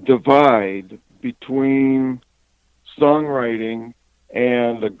divide between songwriting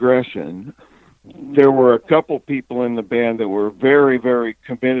and aggression. There were a couple people in the band that were very, very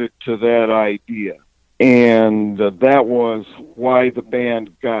committed to that idea. And that was why the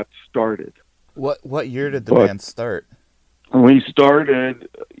band got started. What year did the band start? We started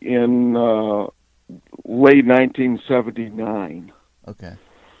in late 1979. Okay.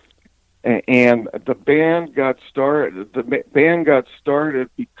 And the band got started. The band got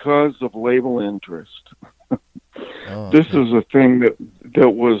started because of label interest. This is a thing that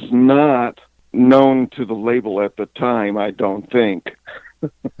was not known to the label at the time, I don't think.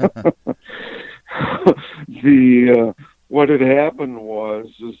 What had happened was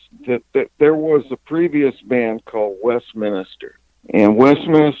that there was a previous band called Westminster, and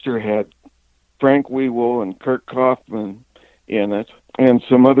Westminster had Frank Whewell and Kurt Kaufman in it, and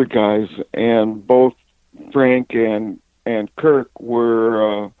some other guys, and both Frank and Kirk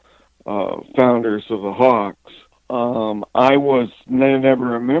were founders of the Hawks. I was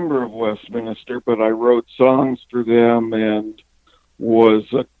never a member of Westminster, but I wrote songs for them and was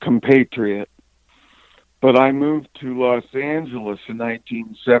a compatriot. But I moved to Los Angeles in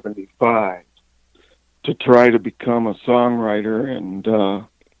 1975 to try to become a songwriter. And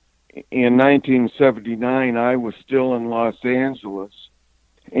in 1979, I was still in Los Angeles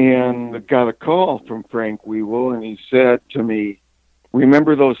and got a call from Frank Weevil, and he said to me,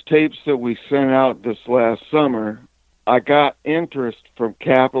 "Remember those tapes that we sent out this last summer? I got interest from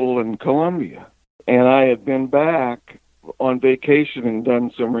Capitol and Columbia." And I had been back on vacation and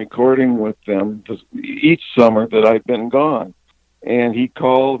done some recording with them each summer that I'd been gone. And he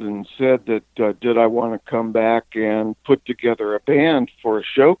called and said that did I want to come back and put together a band for a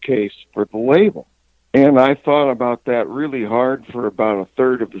showcase for the label. And I thought about that really hard for about a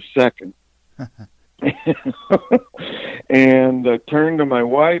third of a second. And turned to my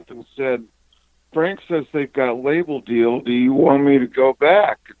wife and said, "Frank says they've got a label deal. Do you want me to go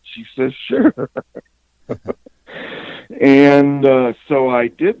back?" And she says, "Sure." And so I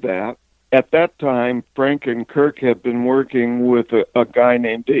did that. At that time, Frank and Kirk had been working with a guy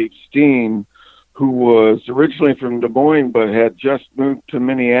named Dave Steen, who was originally from Des Moines but had just moved to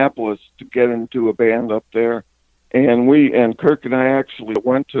Minneapolis to get into a band up there. And Kirk and I actually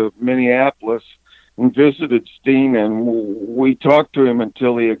went to Minneapolis and visited Steen, and we talked to him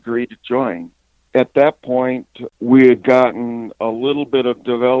until he agreed to join. At that point, we had gotten a little bit of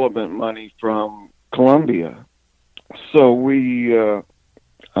development money from Columbia. So we, I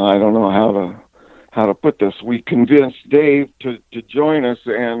don't know how to put this. We convinced Dave to join us,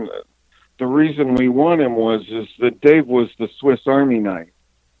 and the reason we want him is that Dave was the Swiss Army knife.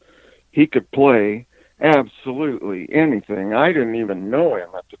 He could play absolutely anything. I didn't even know him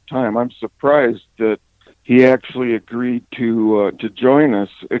at the time. I'm surprised that he actually agreed to join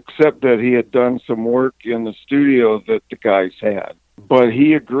us, except that he had done some work in the studio that the guys had. But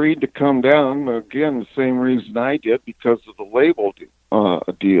he agreed to come down, again, the same reason I did, because of the label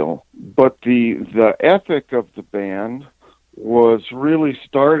deal. But the ethic of the band was really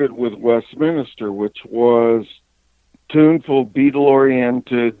started with Westminster, which was tuneful,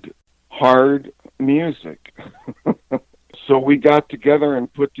 Beatle-oriented, hard music. So we got together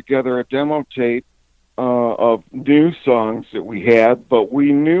and put together a demo tape of new songs that we had, but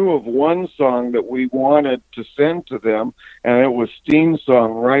we knew of one song that we wanted to send to them, and it was Steen's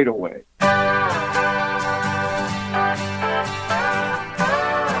song, Right Away.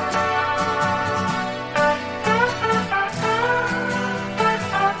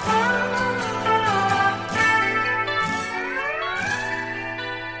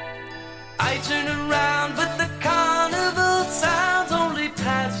 I turned around, but the carnival sounds only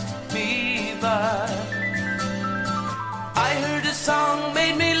passed me by. I heard a song,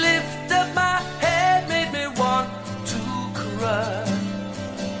 made me lift up my head, made me want to cry.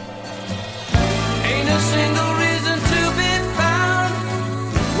 Ain't a single reason to be found.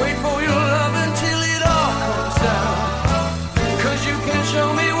 Wait for your love until it all comes down. 'Cause you can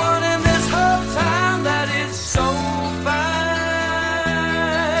show me one in this whole town that is so fine.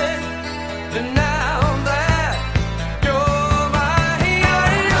 And now that you're my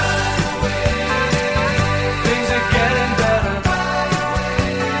things are getting better.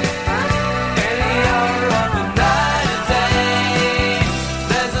 Any hour of the night or day,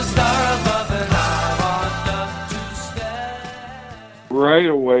 there's a star above and I want up to stay. Right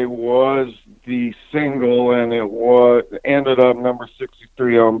Away was the single, and it ended up number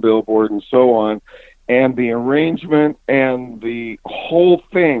 63 on Billboard and so on. And the arrangement and the whole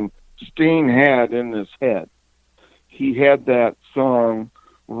thing Steen had in his head. He had that song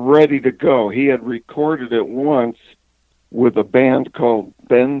ready to go. He had recorded it once with a band called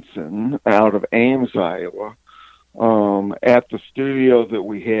Benson out of Ames, Iowa, at the studio that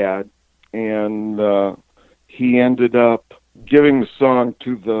we had, and he ended up giving the song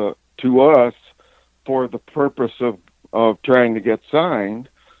to us for the purpose of trying to get signed,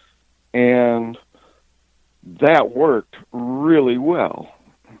 and that worked really well.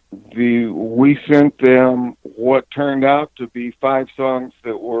 We sent them what turned out to be 5 songs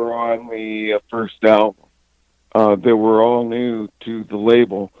that were on the first album. That were all new to the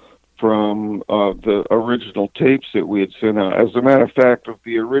label from the original tapes that we had sent out. As a matter of fact, of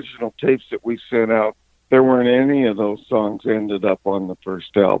the original tapes that we sent out, there weren't any of those songs ended up on the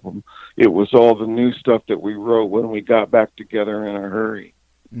first album. It was all the new stuff that we wrote when we got back together in a hurry.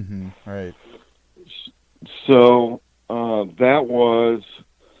 Mm-hmm. Right. So that was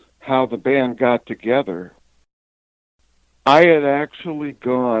how the band got together. I had actually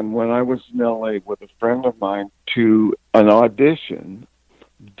gone, when I was in LA with a friend of mine, to an audition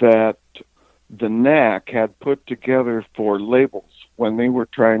that the Knack had put together for labels when they were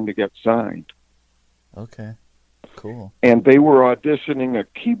trying to get signed. Okay, cool. And they were auditioning a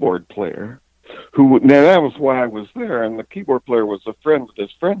keyboard player now that was why I was there, and the keyboard player was a friend of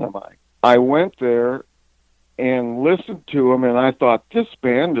this friend of mine. I went there and listened to him, and I thought, this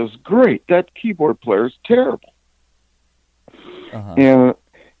band is great. That keyboard player is terrible. Uh-huh.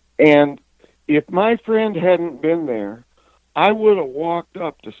 And if my friend hadn't been there, I would have walked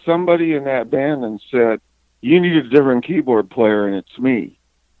up to somebody in that band and said, you need a different keyboard player, and it's me.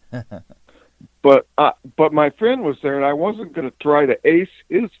 But my friend was there, and I wasn't going to try to ace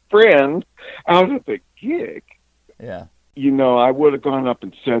his friend out of the gig. Yeah. I would have gone up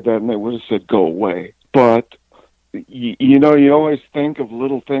and said that, and they would have said, go away. But, you always think of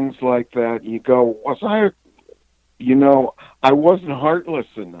little things like that. You go, I wasn't heartless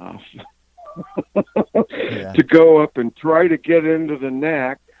enough to go up and try to get into the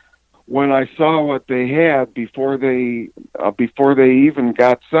Knack when I saw what they had before they even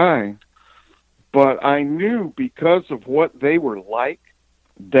got signed. But I knew because of what they were like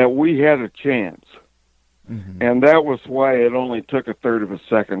that we had a chance. Mm-hmm. And that was why it only took a third of a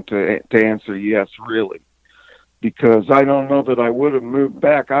second to answer yes, really. Because I don't know that I would have moved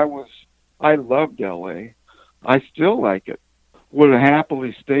back. I loved L.A. I still like it. Would have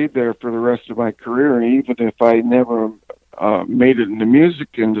happily stayed there for the rest of my career. And even if I never made it in the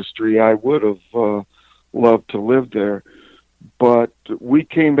music industry, I would have loved to live there. But we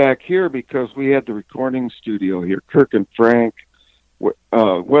came back here because we had the recording studio here. Kirk and Frank,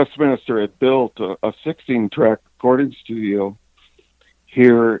 Westminster had built a 16-track recording studio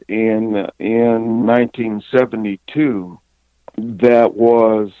here in 1972 that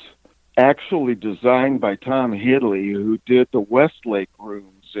was actually designed by Tom Hidley, who did the Westlake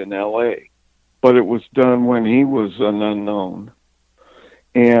rooms in L.A., but it was done when he was an unknown.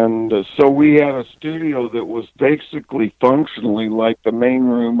 And so we had a studio that was basically functionally like the main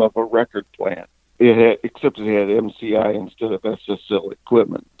room of a record plant. Except it had MCI instead of SSL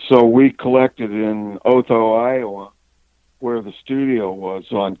equipment. So we collected in Otho, Iowa, where the studio was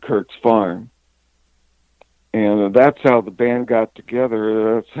on Kirk's farm. And that's how the band got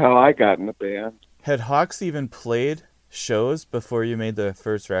together. That's how I got in the band. Had Hawks even played shows before you made the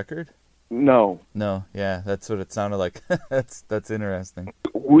first record? No. No, yeah, that's what it sounded like. That's interesting.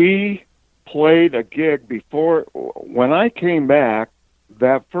 We played a gig before. When I came back,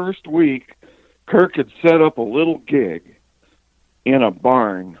 that first week, Kirk had set up a little gig in a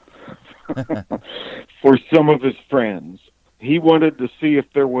barn for some of his friends. He wanted to see if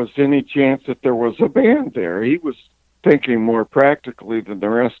there was any chance that there was a band there. He was thinking more practically than the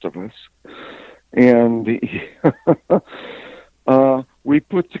rest of us. And we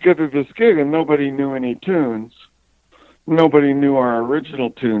put together this gig, and nobody knew any tunes. Nobody knew our original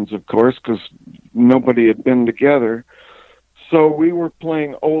tunes, of course, because nobody had been together. So we were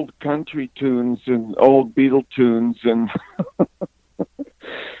playing old country tunes and old Beatle tunes and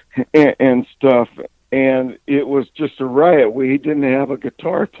and stuff. And it was just a riot. We didn't have a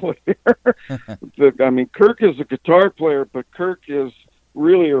guitar player. Kirk is a guitar player, but Kirk is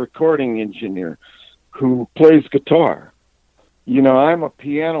really a recording engineer who plays guitar. I'm a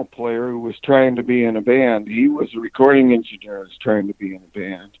piano player who was trying to be in a band. He was a recording engineer who was trying to be in a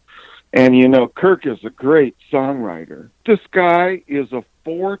band. And, Kirk is a great songwriter. This guy is a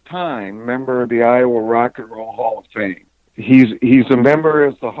 4-time member of the Iowa Rock and Roll Hall of Fame. He's a member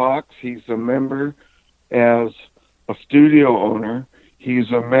as the Hawks. He's a member as a studio owner. He's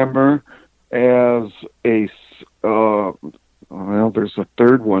a member as there's a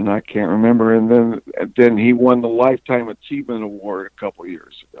third one I can't remember. And then he won the Lifetime Achievement Award a couple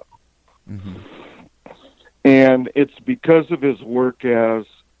years ago. Mm-hmm. And it's because of his work as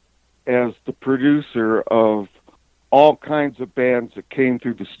the producer of all kinds of bands that came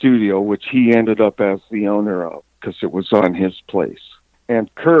through the studio, which he ended up as the owner of because it was on his place. And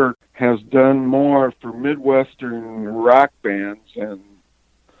Kirk has done more for Midwestern rock bands and,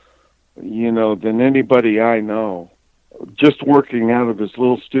 than anybody I know. Just working out of his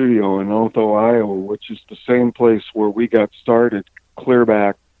little studio in Otho, Iowa, which is the same place where we got started clear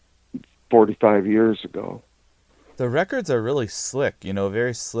back 45 years ago. The records are really slick,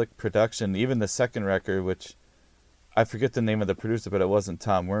 very slick production. Even the second record, which I forget the name of the producer, but it wasn't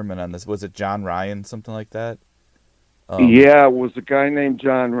Tom Werman on this. Was it John Ryan, something like that? Yeah, it was a guy named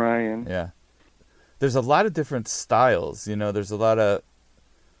John Ryan. Yeah. There's a lot of different styles, there's a lot of...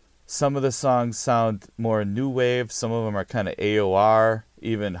 Some of the songs sound more new wave. Some of them are kind of AOR,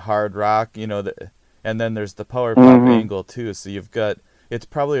 even hard rock, and then there's the power pop angle, too. So you've got... It's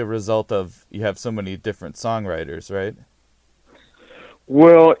probably a result of you have so many different songwriters, right?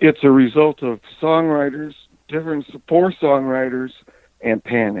 Well, it's a result of songwriters, different four songwriters, and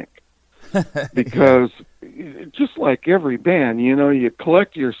panic. Because just like every band, you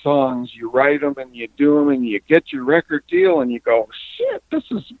collect your songs, you write them, and you do them, and you get your record deal, and you go, shit, this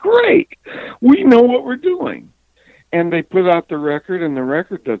is great. We know what we're doing. And they put out the record, and the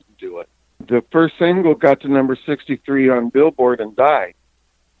record doesn't do it. The first single got to number 63 on Billboard and died.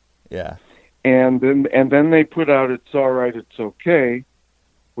 Yeah. And then they put out It's All Right, It's Okay,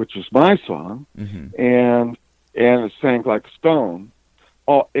 which is my song, and it sank like a stone.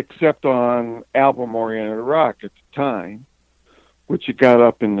 Except on Album Oriented Rock at the time, which it got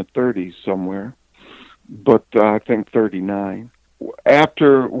up in the 30s somewhere, but I think 39.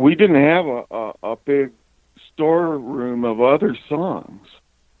 After, we didn't have a big storeroom of other songs.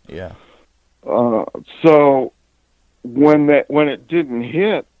 Yeah. So when it didn't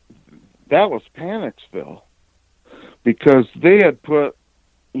hit, that was Panicsville, because they had put,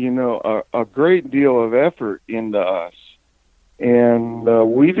 a great deal of effort into us. And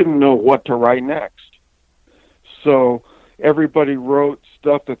we didn't know what to write next. So everybody wrote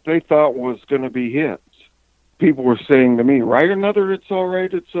stuff that they thought was going to be hits. People were saying to me, write another It's All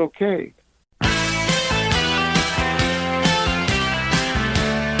Right, It's Okay.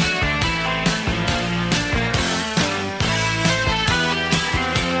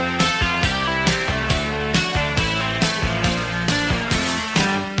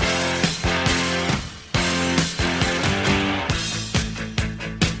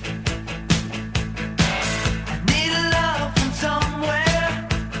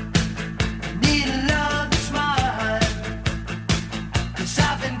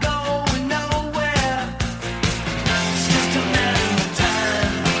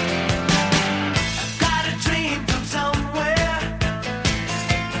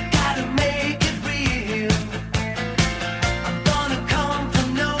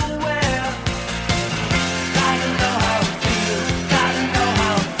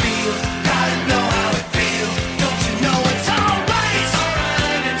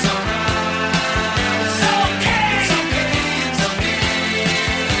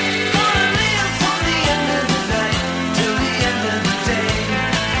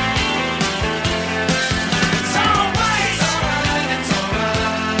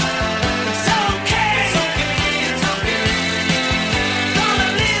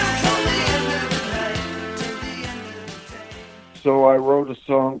 So I wrote a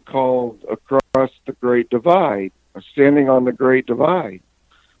song called Across the Great Divide, Standing on the Great Divide,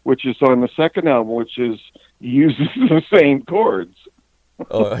 which is on the second album, which uses the same chords.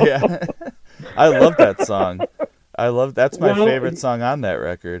 Oh, yeah. I love that song. That's my favorite song on that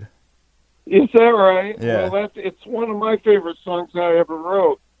record. Is that right? Yeah. Well, it's one of my favorite songs I ever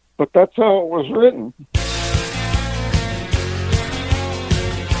wrote, but that's how it was written.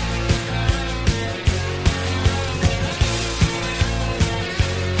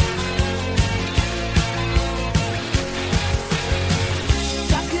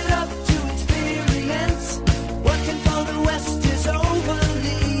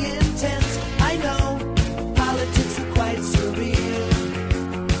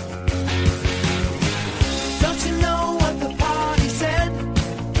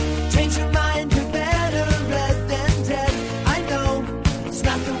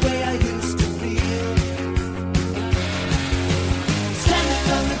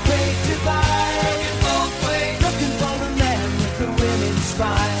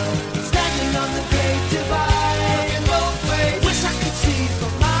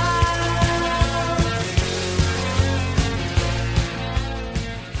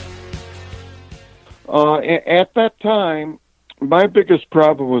 At that time, my biggest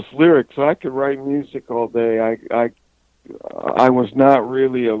problem was lyrics. I could write music all day. I was not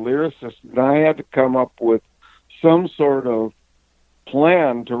really a lyricist, and I had to come up with some sort of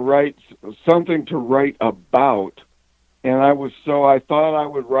plan to write something to write about. And I thought I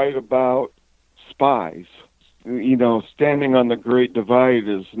would write about spies. Standing on the Great Divide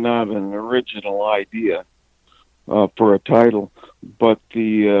is not an original idea for a title, but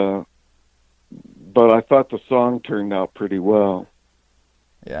I thought the song turned out pretty well.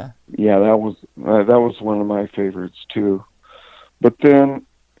 Yeah. Yeah, that was one of my favorites too. But then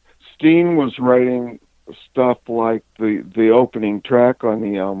Steen was writing stuff like the opening track on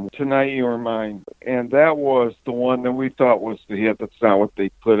the album, Tonight You Are Mine, and that was the one that we thought was the hit. That's not what they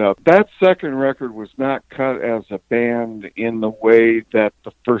put up. That second record was not cut as a band in the way that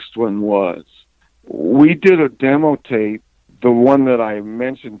the first one was. We did a demo tape, the one that I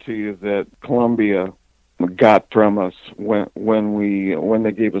mentioned to you that Columbia got from us when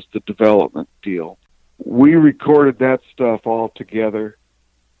they gave us the development deal. we recorded that stuff all together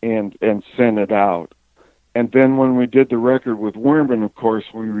and sent it out. And then when we did the record with Worman, of course,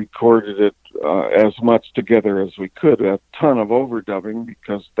 we recorded it as much together as we could. A ton of overdubbing,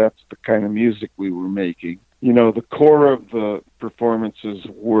 because that's the kind of music we were making. You know, the core of the performances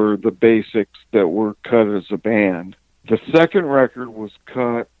were the basics that were cut as a band. The second record was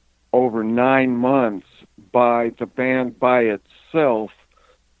cut over 9 months by the band by itself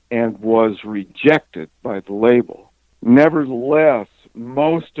and was rejected by the label. Nevertheless,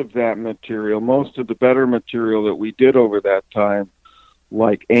 most of that material, most of the better material that we did over that time,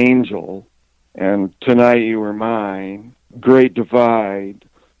 like Angel and Tonight You Were Mine, Great Divide,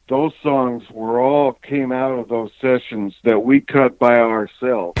 those songs came out of those sessions that we cut by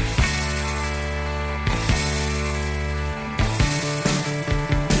ourselves.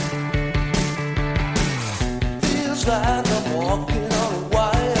 Feels like I'm walking on a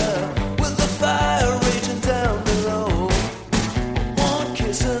wire with the fire raging down below. One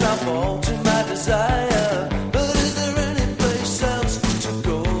kiss and I fall to my desire. But is there any place else to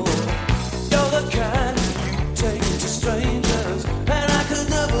go? You're the kind you take to strangers, and I could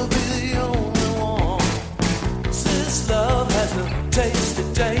never be the only one. Since love has no taste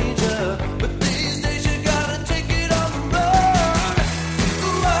of danger, but these days you gotta take it on the road.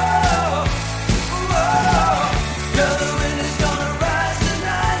 Whoa, whoa. Girl, the wind is gonna rise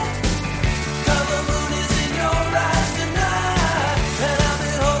tonight. Girl, the moon is in your eyes tonight. And I'll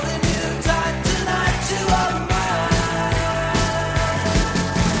be holding you tight tonight. You are mine.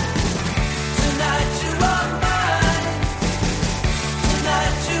 Tonight you are mine.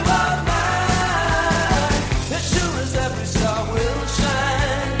 Tonight you are mine. As sure as every star will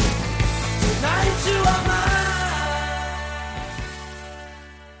shine. Tonight you are mine.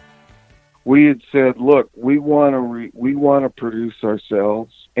 We had said, look, we want to produce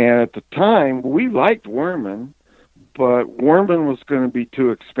ourselves. And at the time, we liked Worman, but Worman was going to be too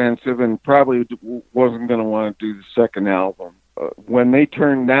expensive and probably wasn't going to want to do the second album. When they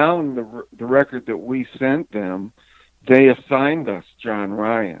turned down the record that we sent them, they assigned us John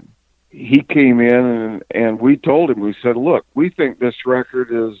Ryan. He came in and we told him, we said, look, we think this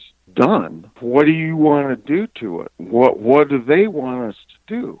record is done. What do you want to do to it? What do they want us to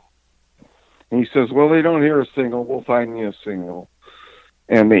do? And he says, well, they don't hear a single. We'll find you a single.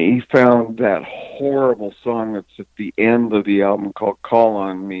 And he found that horrible song that's at the end of the album called Call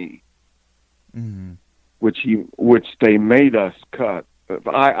on Me, which they made us cut.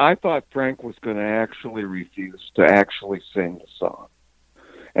 I thought Frank was going to actually refuse to actually sing the song.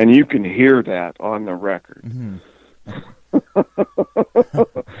 And you can hear that on the record.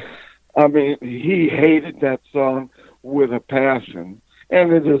 I mean, he hated that song with a passion.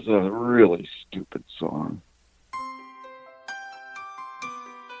 And it is a really stupid song.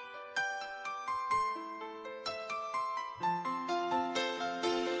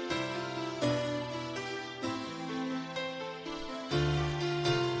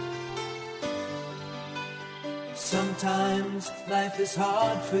 Sometimes life is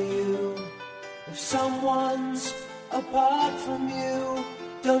hard for you. If someone's apart from you,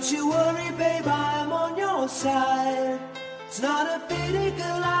 don't you worry, babe, I'm on your side. It's not a pity,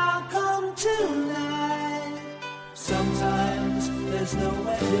 girl, I'll come tonight. Sometimes there's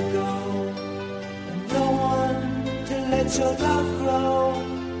nowhere to go, and no one to let your love grow.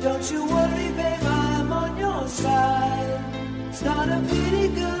 Don't you worry, babe, I'm on your side. It's not a pity,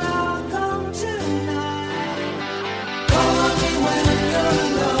 girl, I'll come tonight. Call on me when you're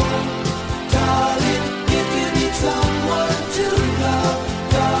alone, darling, if you need someone to love,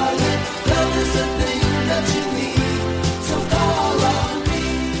 darling, love is the thing that you need.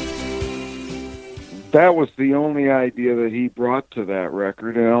 That was the only idea that he brought to that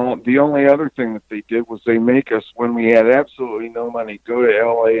record. And the only other thing that they did was they make us, when we had absolutely no money, go to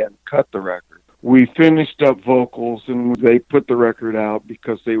L.A. and cut the record. We finished up vocals, and they put the record out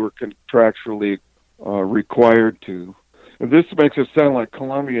because they were contractually required to. And this makes it sound like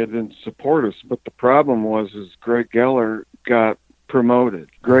Columbia didn't support us, but the problem was Greg Geller got promoted.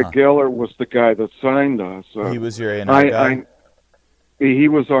 Greg Geller was the guy that signed us. He was your A&R guy? He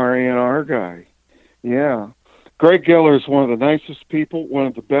was our A&R guy. Yeah. Greg Geller is one of the nicest people, one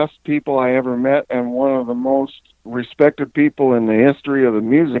of the best people I ever met, and one of the most respected people in the history of the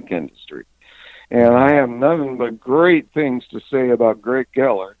music industry. And I have nothing but great things to say about Greg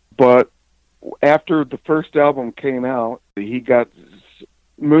Geller. But after the first album came out, he got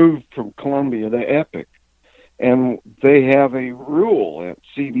moved from Columbia to Epic. And they have a rule at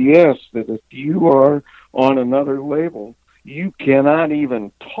CBS that if you are on another label, you cannot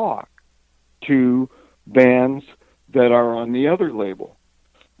even talk to bands that are on the other label.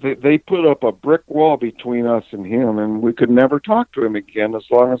 they put up a brick wall between us and him, and we could never talk to him again as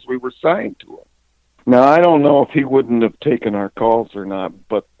long as we were signed to him. Now, I don't know if he wouldn't have taken our calls or not,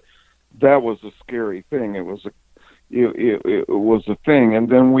 but that was a scary thing. It was a thing. And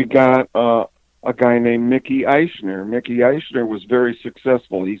then we got a guy named Mickey Eichner. Mickey Eichner was very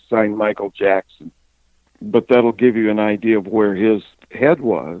successful. He signed Michael Jackson. But that'll give you an idea of where his head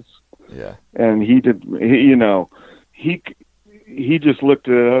was. Yeah. And he just looked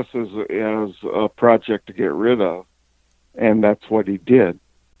at us as a project to get rid of, and that's what he did.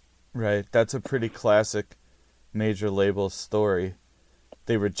 Right. That's a pretty classic major label story.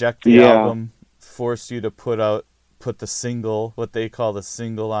 They reject the album, force you to put the single, what they call the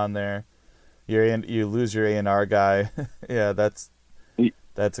single, on there. You lose your A&R guy. Yeah, that's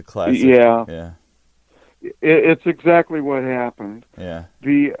a classic. Yeah. It's exactly what happened. Yeah.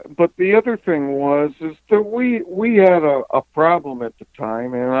 But the other thing is that we had a problem at the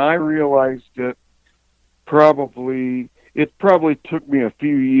time, and I realized it probably took me a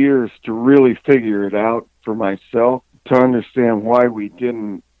few years to really figure it out for myself, to understand why we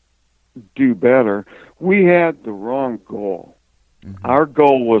didn't do better. We had the wrong goal. Mm-hmm. Our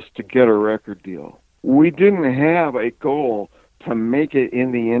goal was to get a record deal. We didn't have a goal to make it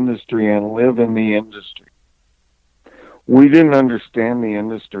in the industry and live in the industry. We didn't understand the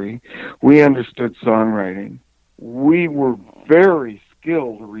industry. We understood songwriting. We were very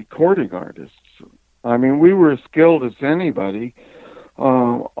skilled recording artists. I mean, we were as skilled as anybody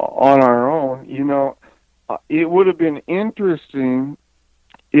on our own. You know, it would have been interesting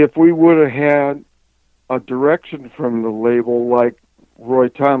if we would have had a direction from the label like Roy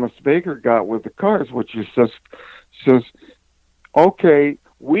Thomas Baker got with the Cars, which is says, okay,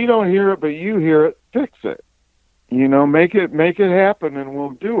 we don't hear it, but you hear it, fix it. You know, make it happen, and we'll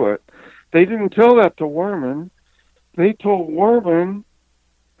do it. They didn't tell that to Werman. They told Werman,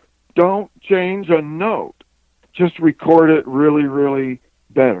 don't change a note. Just record it really, really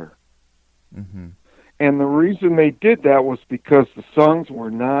better. Mm-hmm. And the reason they did that was because the songs were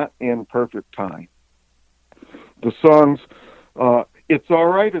not in perfect time. The songs, It's All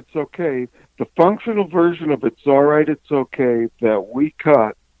Right, It's Okay, the functional version of It's All Right, It's Okay that we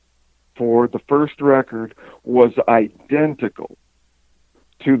cut for the first record was identical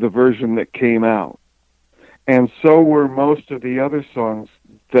to the version that came out. And so were most of the other songs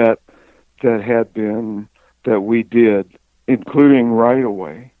that we did, including Right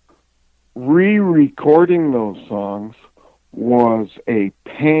Away. Re-recording those songs was a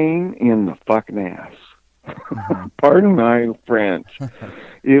pain in the fucking ass. Mm-hmm. Pardon my French. That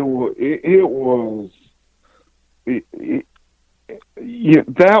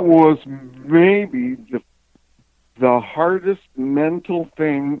was maybe the hardest mental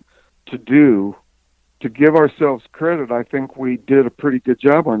thing to do. To give ourselves credit, I think we did a pretty good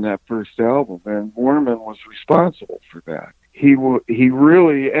job on that first album, and Werman was responsible for that. He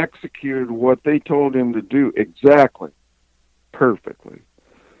really executed what they told him to do exactly, perfectly,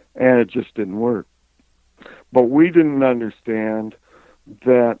 and it just didn't work. But we didn't understand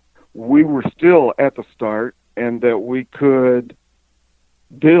that we were still at the start and that we could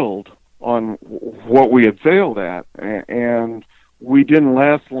build on what we had failed at, and we didn't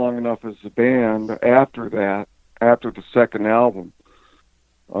last long enough as a band after that, after the second album.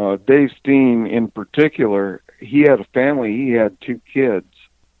 Dave Steen, in particular, he had a family. He had 2 kids.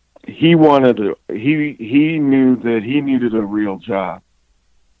 He knew that he needed a real job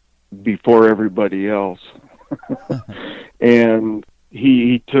before everybody else. And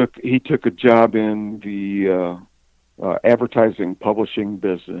he took a job in the advertising publishing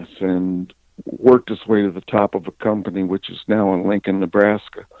business and worked his way to the top of a company which is now in Lincoln,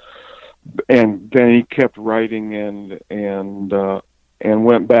 Nebraska. And then he kept writing and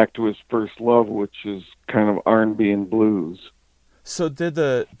went back to his first love, which is kind of R&B and blues. So did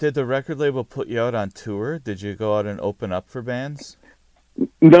the record label put you out on tour? Did you go out and open up for bands?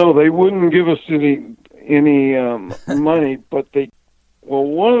 No, they wouldn't give us any money, but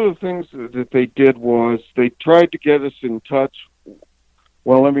one of the things that they did was they tried to get us in touch.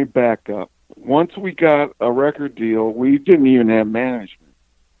 Well, let me back up. Once we got a record deal, we didn't even have management.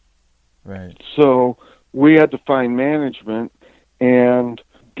 Right. So we had to find management, and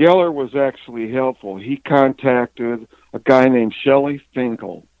Geller was actually helpful. He contacted a guy named Shelley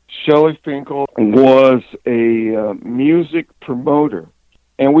Finkel. Shelley Finkel was a music promoter,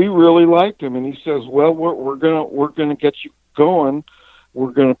 and we really liked him. And he says, "Well, we're gonna get you going.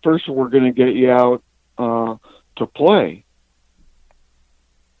 We're gonna get you out to play."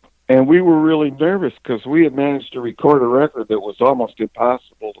 And we were really nervous because we had managed to record a record that was almost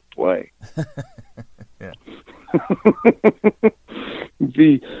impossible to play. Yeah.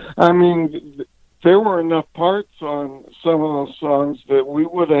 I mean, there were enough parts on some of those songs that we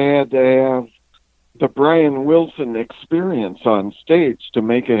would have had to have the Brian Wilson experience on stage to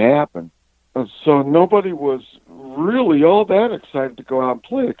make it happen. So nobody was really all that excited to go out and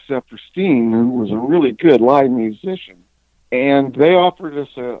play except for Steen, who was a really good live musician. And they offered us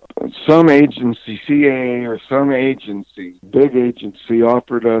some agency, CAA or some agency, big agency,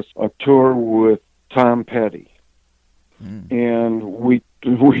 offered us a tour with Tom Petty. And we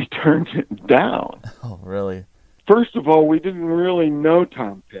turned it down. Oh, really? First of all, we didn't really know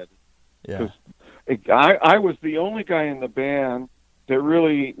Tom Petty. Yeah. I was the only guy in the band that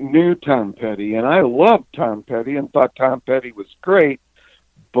really knew Tom Petty, and I loved Tom Petty and thought Tom Petty was great,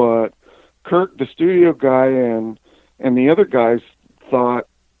 but Kirk, the studio guy, and the other guys thought,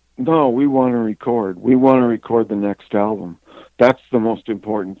 no, we want to record. We want to record the next album. That's the most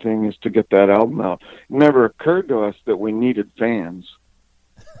important thing, is to get that album out. It never occurred to us that we needed fans.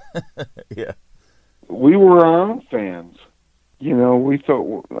 Yeah. We were our own fans. You know, we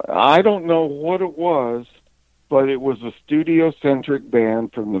thought, I don't know what it was, but it was a studio-centric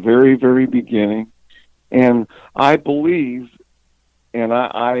band from the very, very beginning. And I believe, and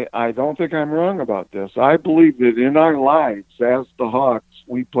I don't think I'm wrong about this, I believe that in our lives as the Hawks,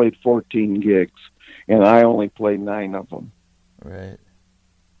 we played 14 gigs, and I only played 9 of them. Right.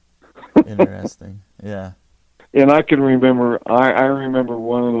 Interesting. Yeah. And I can remember, I remember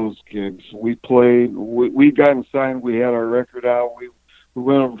one of those gigs. We played, we got signed, we had our record out, we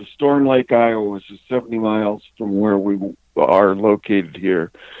went over to Storm Lake, Iowa, which is 70 miles from where we are located here,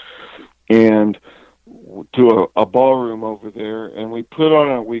 and to a ballroom over there, and we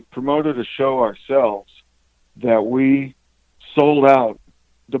promoted a show ourselves that we sold out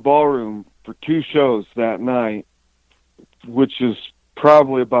the ballroom for 2 shows that night, which is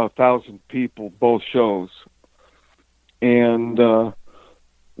probably about 1,000 people, both shows. And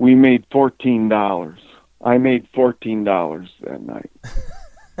we made $14. I made $14 that night.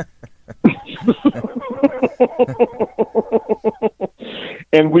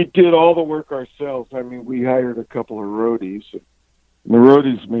 And we did all the work ourselves. I mean, we hired a couple of roadies. The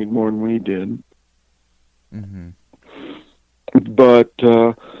roadies made more than we did. Mm-hmm. But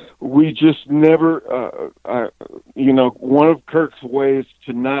we just never, one of Kirk's ways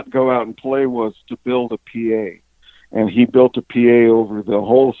to not go out and play was to build a PA. And he built a PA over the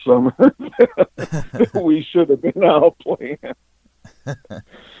whole summer that we should have been out playing.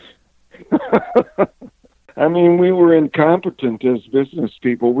 I mean, we were incompetent as business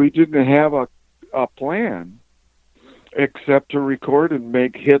people. We didn't have a plan except to record and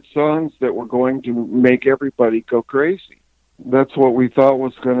make hit songs that were going to make everybody go crazy. That's what we thought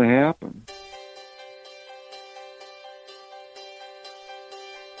was going to happen.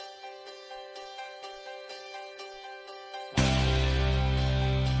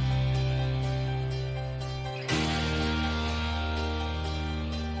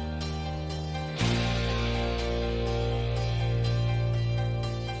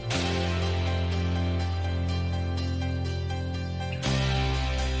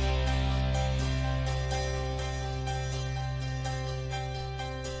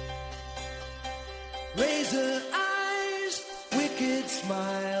 Razor eyes, wicked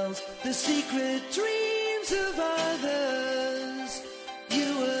smiles, the secret dreams of others.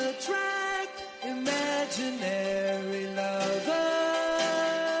 You attract imaginary lovers.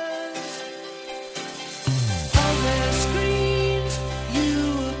 On their screens, you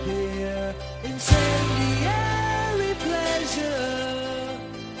appear incendiary pleasure.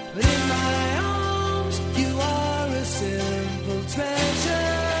 But in my arms, you are a simple treasure.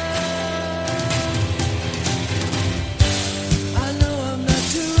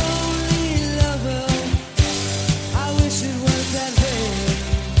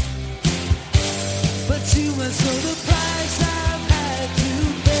 So the price I've had to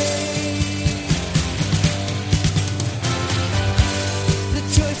pay, the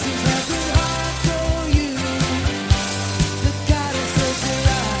choices have been hard for you, the goddess of your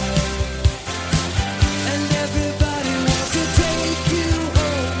life, and everybody wants to take you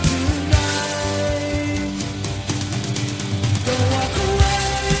home tonight. Don't walk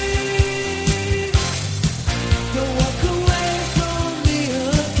away, don't walk away from me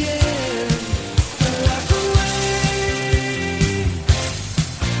again. Don't walk away.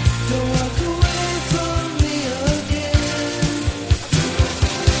 Don't walk away from me again.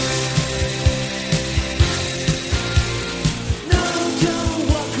 No, don't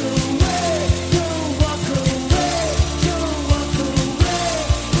walk away. Don't walk away. Don't walk away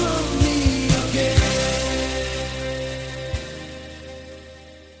from me again.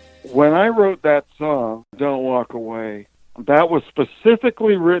 When I wrote that song, Don't Walk Away, that was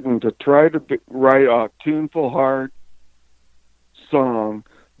specifically written to try to write a tuneful, hard song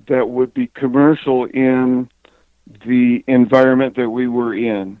that would be commercial in the environment that we were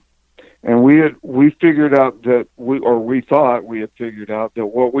in. And we figured out that we thought we had figured out that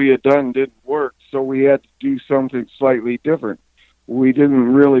what we had done didn't work, so we had to do something slightly different. We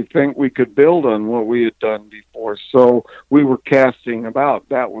didn't really think we could build on what we had done before, so we were casting about.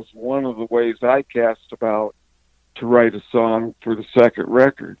 That was one of the ways I cast about to write a song for the second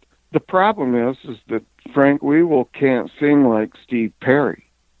record. The problem is that Frank Whewell can't sing like Steve Perry.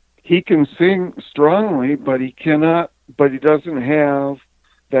 He can sing strongly, but he doesn't have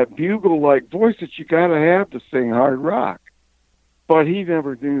that bugle-like voice that you got to have to sing hard rock. But he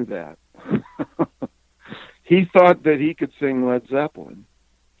never knew that. He thought that he could sing Led Zeppelin.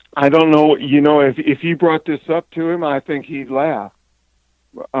 I don't know, if you brought this up to him, I think he'd laugh,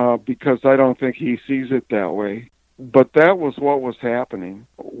 because I don't think he sees it that way. But that was what was happening.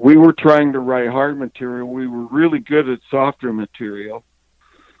 We were trying to write hard material. We were really good at softer material.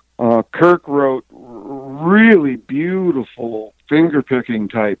 Kirk wrote really beautiful finger-picking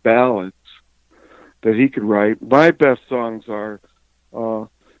type ballads that he could write. My best songs are,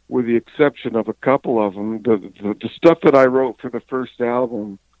 with the exception of a couple of them, the stuff that I wrote for the first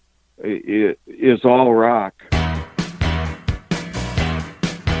album is all rock.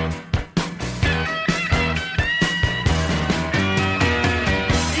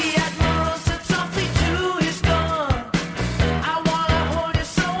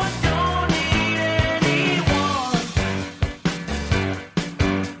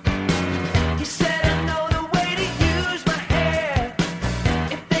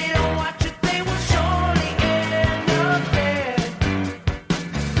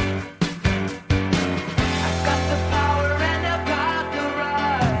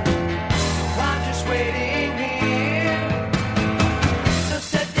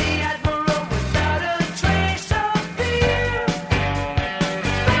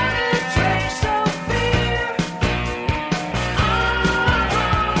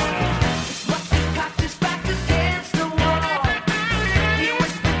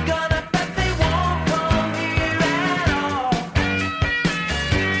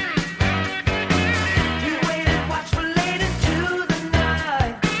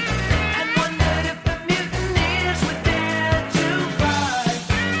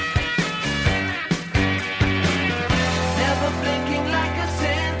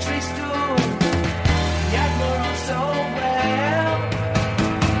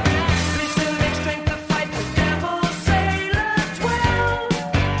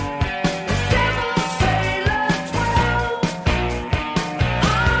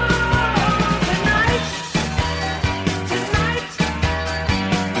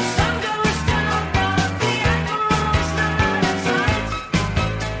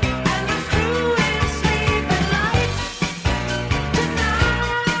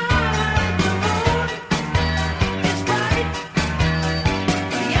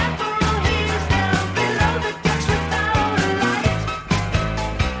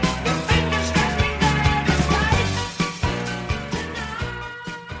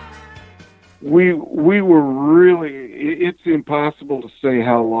 We were really, it's impossible to say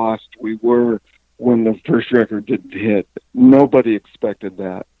how lost we were when the first record didn't hit. Nobody expected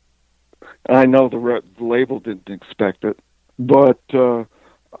that. I know the label didn't expect it, but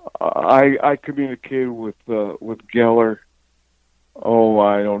I communicated with Geller,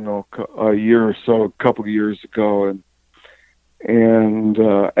 I don't know, a year or so, a couple of years ago, and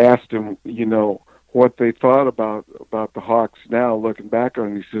asked him, what they thought about the Hawks now, looking back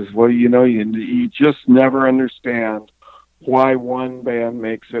on it. He says, well, you just never understand why one band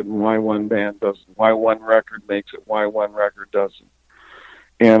makes it and why one band doesn't, why one record makes it, why one record doesn't.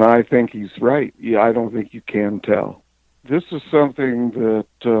 And I think he's right. Yeah, I don't think you can tell. This is something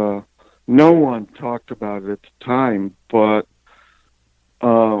that no one talked about at the time, but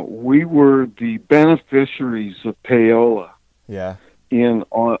we were the beneficiaries of payola. Yeah.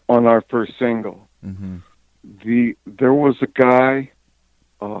 On our first single. Mm-hmm. There was a guy,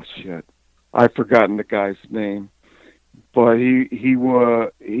 I've forgotten the guy's name, but he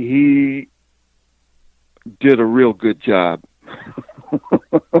did a real good job.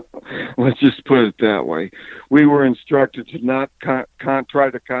 Let's just put it that way. We were instructed to not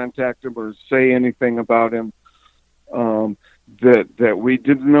try to contact him or say anything about him, that we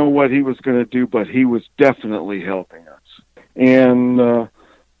didn't know what he was going to do, but he was definitely helping us. And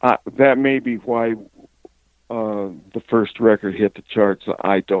that may be why the first record hit the charts.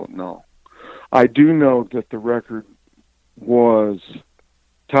 I don't know. I do know that the record was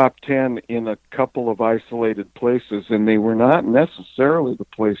top 10 in a couple of isolated places, and they were not necessarily the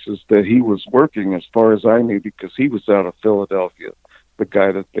places that he was working, as far as I knew, because he was out of Philadelphia, the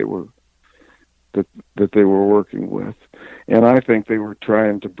guy that they were working with. And I think they were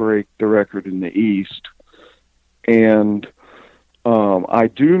trying to break the record in the East. And I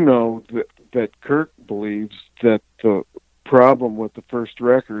do know that Kirk believes that the problem with the first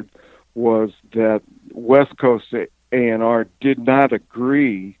record was that West Coast A&R did not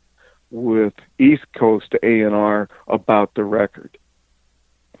agree with East Coast A&R about the record.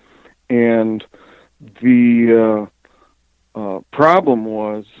 And the problem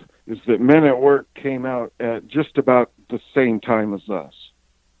is that Men at Work came out at just about the same time as us.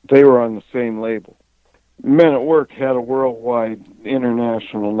 They were on the same label. Men at Work had a worldwide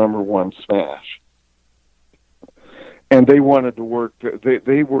international #1 smash. And they wanted to work,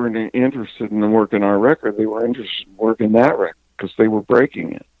 they weren't interested in working our record, they were interested in working that record because they were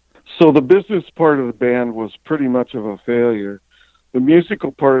breaking it. So the business part of the band was pretty much of a failure. The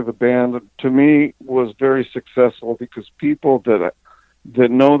musical part of the band, to me, was very successful because people that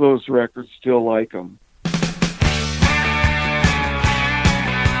know those records still like them.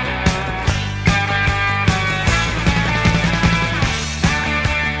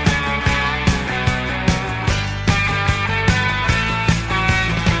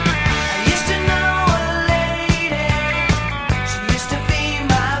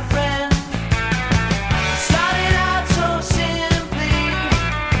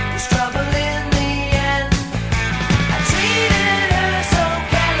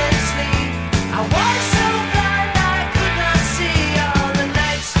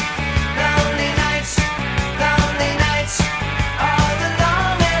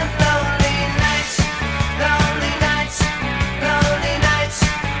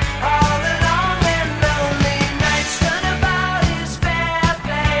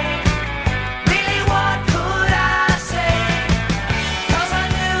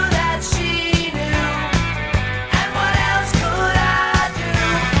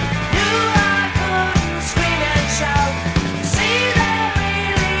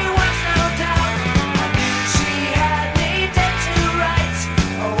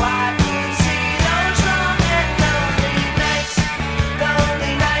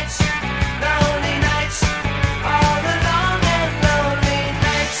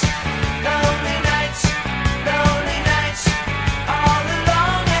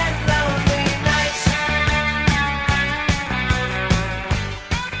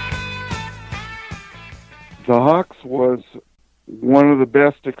 The Hawks was one of the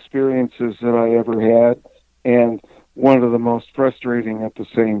best experiences that I ever had, and one of the most frustrating at the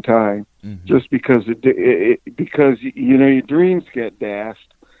same time. Mm-hmm. Just because because your dreams get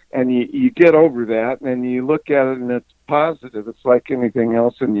dashed, and you get over that, and you look at it and it's positive. It's like anything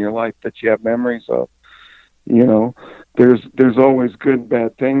else in your life that you have memories of. There's always good and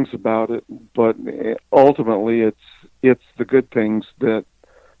bad things about it, but ultimately it's the good things that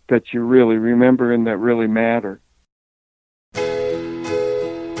you really remember and that really matter.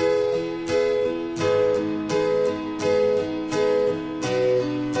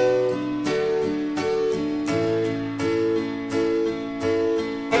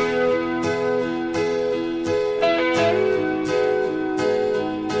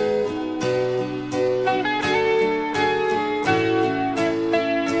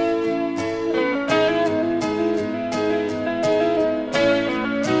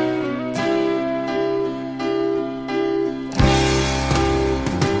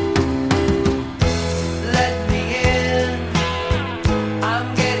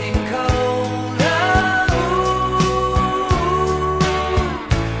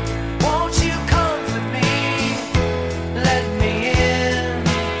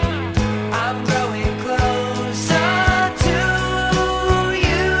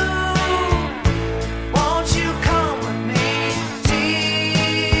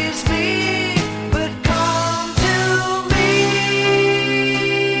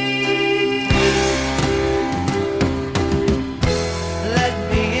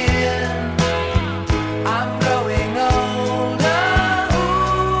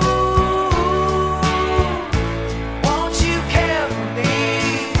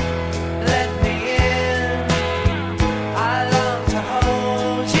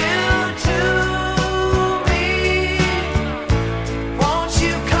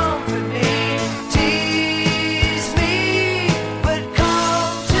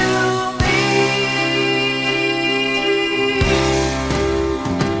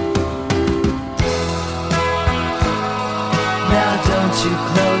 you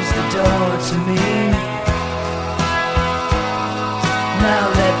close the door to me. Now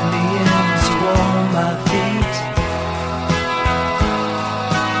let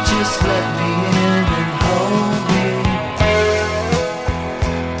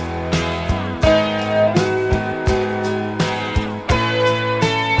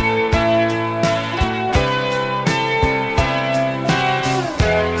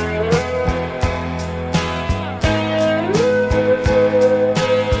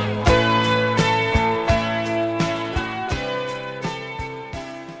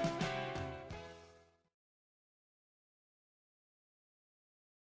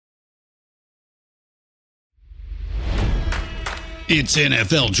It's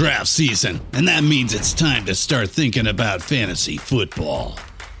NFL draft season, and that means it's time to start thinking about fantasy football.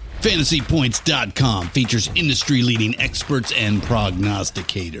 FantasyPoints.com features industry-leading experts and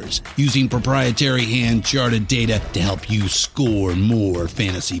prognosticators using proprietary hand-charted data to help you score more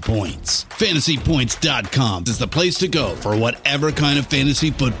fantasy points. FantasyPoints.com is the place to go for whatever kind of fantasy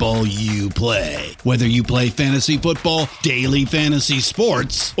football you play. Whether you play fantasy football, daily fantasy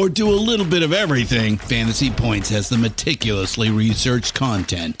sports, or do a little bit of everything, Fantasy Points has the meticulously researched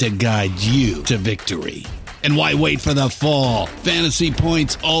content to guide you to victory. And why wait for the fall? Fantasy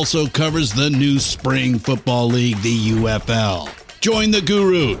Points also covers the new spring football league, the UFL. Join the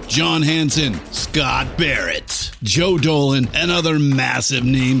guru, John Hansen, Scott Barrett, Joe Dolan, and other massive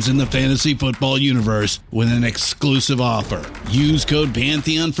names in the fantasy football universe with an exclusive offer. Use code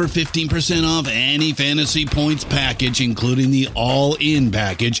Pantheon for 15% off any Fantasy Points package, including the all-in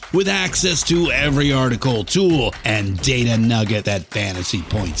package, with access to every article, tool, and data nugget that Fantasy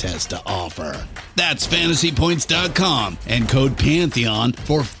Points has to offer. That's FantasyPoints.com and code Pantheon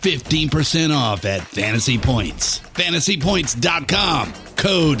for 15% off at Fantasy Points. FantasyPoints.com,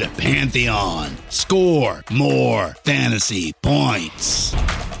 code Pantheon. Score more fantasy points.